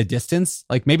invest at a distance?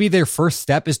 Like maybe their first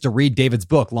step is to read David's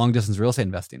book, Long Distance Real Estate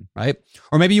Investing, right?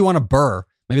 Or maybe you want to BRRRR.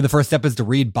 Maybe the first step is to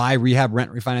read Buy, Rehab,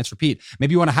 Rent, Refinance, Repeat.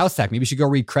 Maybe you want a house hack. Maybe you should go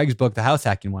read Craig's book, The House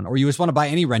Hacking One. Or you just want to buy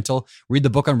any rental, read the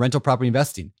book on rental property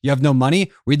investing. You have no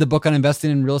money, read the book on investing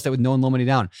in real estate with no and low money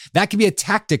down. That could be a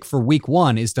tactic for week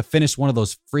 1 is to finish one of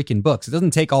those freaking books. It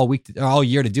doesn't take all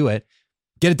year to do it.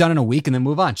 Get it done in a week and then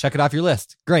move on. Check it off your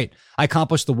list. Great. I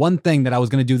accomplished the one thing that I was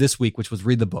going to do this week, which was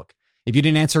read the book. If you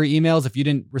didn't answer emails, if you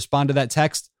didn't respond to that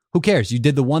text, who cares? You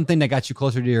did the one thing that got you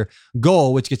closer to your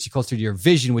goal, which gets you closer to your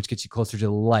vision, which gets you closer to the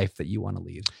life that you want to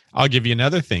lead. I'll give you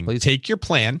another thing. Please. Take your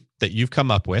plan that you've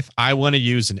come up with. I want to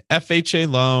use an FHA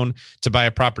loan to buy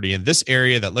a property in this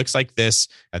area that looks like this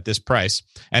at this price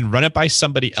and run it by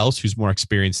somebody else who's more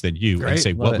experienced than you. Great. And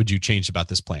say, what Love it. would you change about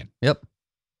this plan? Yep.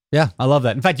 Yeah, I love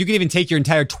that. In fact, you could even take your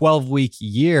entire 12-week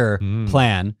year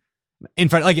plan. In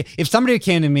fact, like if somebody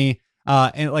came to me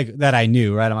and like that I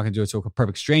knew, right? I'm not going to do it to a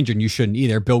perfect stranger, and you shouldn't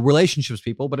either. Build relationships with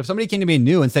people. But if somebody came to me and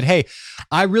knew and said, hey,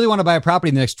 I really want to buy a property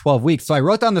in the next 12 weeks. So I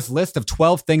wrote down this list of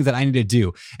 12 things that I need to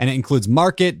do. And it includes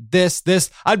market, this.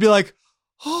 I'd be like,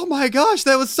 oh my gosh,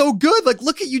 that was so good. Like,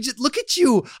 look at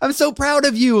you. I'm so proud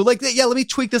of you. Like, yeah, let me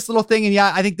tweak this little thing. And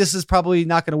yeah, I think this is probably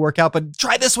not going to work out, but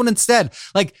try this one instead.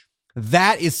 Like,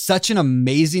 that is such an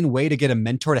amazing way to get a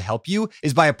mentor to help you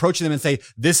is by approaching them and say,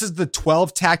 this is the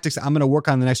 12 tactics I'm going to work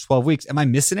on the next 12 weeks. Am I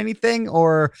missing anything?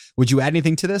 Or would you add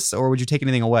anything to this? Or would you take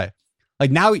anything away? Like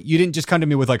now you didn't just come to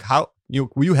me with like,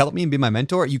 will you help me and be my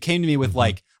mentor? You came to me with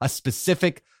like a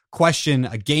specific question,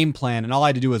 a game plan. And all I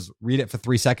had to do was read it for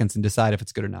 3 seconds and decide if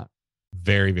it's good or not.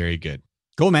 Very, very good.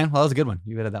 Cool, man. Well, that was a good one.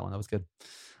 You added that one. That was good.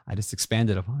 I just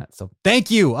expanded upon it. So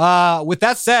thank you. With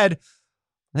that said,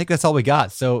 I think that's all we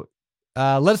got. So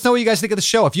let us know what you guys think of the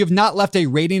show. If you have not left a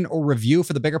rating or review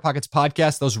for the Bigger Pockets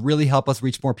podcast, those really help us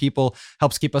reach more people,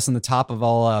 helps keep us in the top of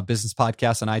all business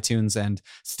podcasts on iTunes and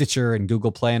Stitcher and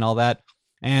Google Play and all that.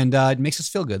 And it makes us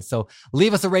feel good. So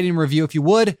leave us a rating and review if you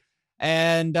would.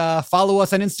 And follow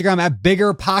us on Instagram at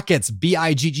Bigger Pockets,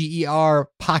 BIGGER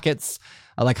Pockets,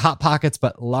 like Hot Pockets,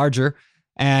 but larger.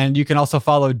 And you can also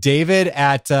follow David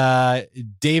at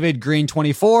David Green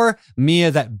 24, me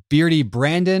is at Beardy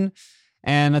Brandon.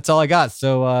 And that's all I got.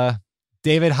 So,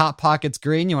 David Hot Pockets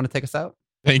Green, you want to take us out?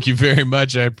 Thank you very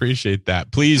much. I appreciate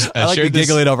that. Please I like share the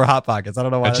giggling over Hot Pockets. I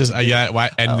don't know why.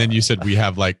 Why? And then you said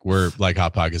we're like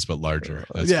Hot Pockets, but larger.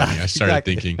 That's funny. I started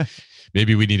thinking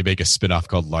maybe we need to make a spinoff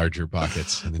called Larger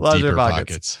Pockets. And Larger Deeper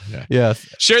Pockets. Yeah. Yes.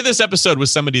 Share this episode with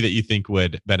somebody that you think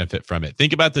would benefit from it.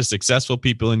 Think about the successful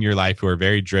people in your life who are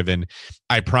very driven.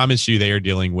 I promise you they are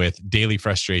dealing with daily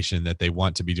frustration that they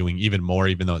want to be doing even more,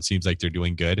 even though it seems like they're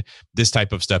doing good. This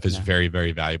type of stuff is very,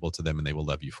 very valuable to them and they will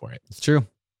love you for it. It's true.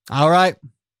 All right.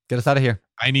 Get us out of here.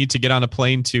 I need to get on a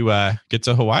plane to get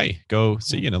to Hawaii. Go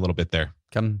see you in a little bit there.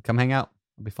 Come hang out.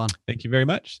 It'll be fun. Thank you very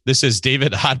much. This is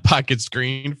David Hot Pockets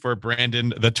Green for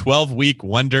Brandon, the 12-week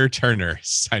Wonder Turner,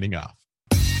 signing off.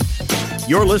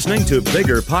 You're listening to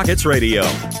Bigger Pockets Radio,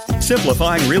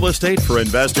 simplifying real estate for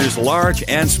investors large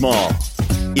and small.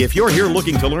 If you're here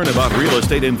looking to learn about real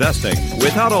estate investing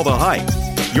without all the hype,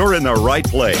 you're in the right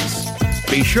place.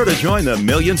 Be sure to join the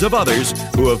millions of others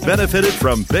who have benefited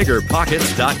from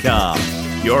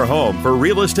BiggerPockets.com, your home for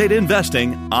real estate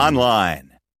investing online.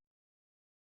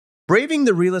 Braving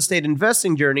the real estate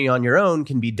investing journey on your own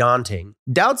can be daunting.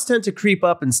 Doubts tend to creep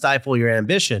up and stifle your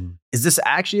ambition. Is this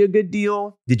actually a good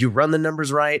deal? Did you run the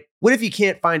numbers right? What if you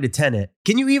can't find a tenant?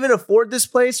 Can you even afford this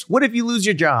place? What if you lose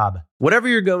your job? Whatever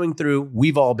you're going through,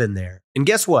 we've all been there. And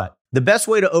guess what? The best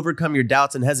way to overcome your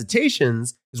doubts and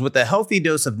hesitations is with a healthy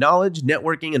dose of knowledge,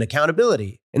 networking, and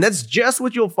accountability. And that's just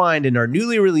what you'll find in our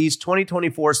newly released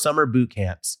 2024 summer boot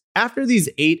camps. After these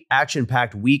 8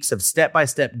 action-packed weeks of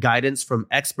step-by-step guidance from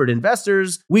expert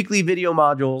investors, weekly video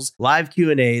modules, live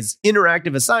Q&As,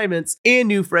 interactive assignments, and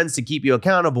new friends to keep you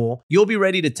accountable, you'll be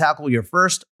ready to tackle your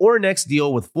first or next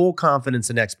deal with full confidence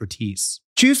and expertise.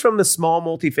 Choose from the small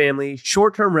multifamily,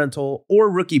 short-term rental, or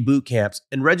rookie boot camps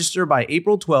and register by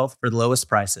April 12th for the lowest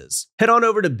prices. Head on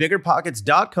over to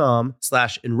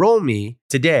biggerpockets.com/enrollme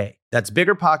today. That's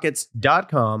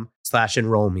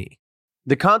biggerpockets.com/enrollme.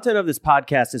 The content of this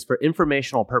podcast is for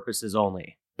informational purposes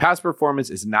only. Past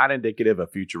performance is not indicative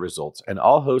of future results, and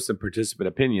all host and participant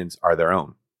opinions are their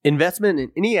own. Investment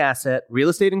in any asset, real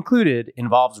estate included,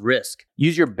 involves risk.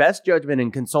 Use your best judgment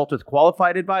and consult with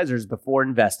qualified advisors before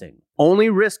investing. Only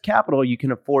risk capital you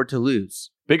can afford to lose.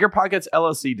 Bigger Pockets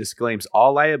LLC disclaims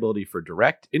all liability for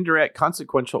direct, indirect,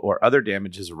 consequential, or other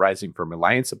damages arising from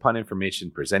reliance upon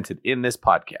information presented in this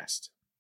podcast.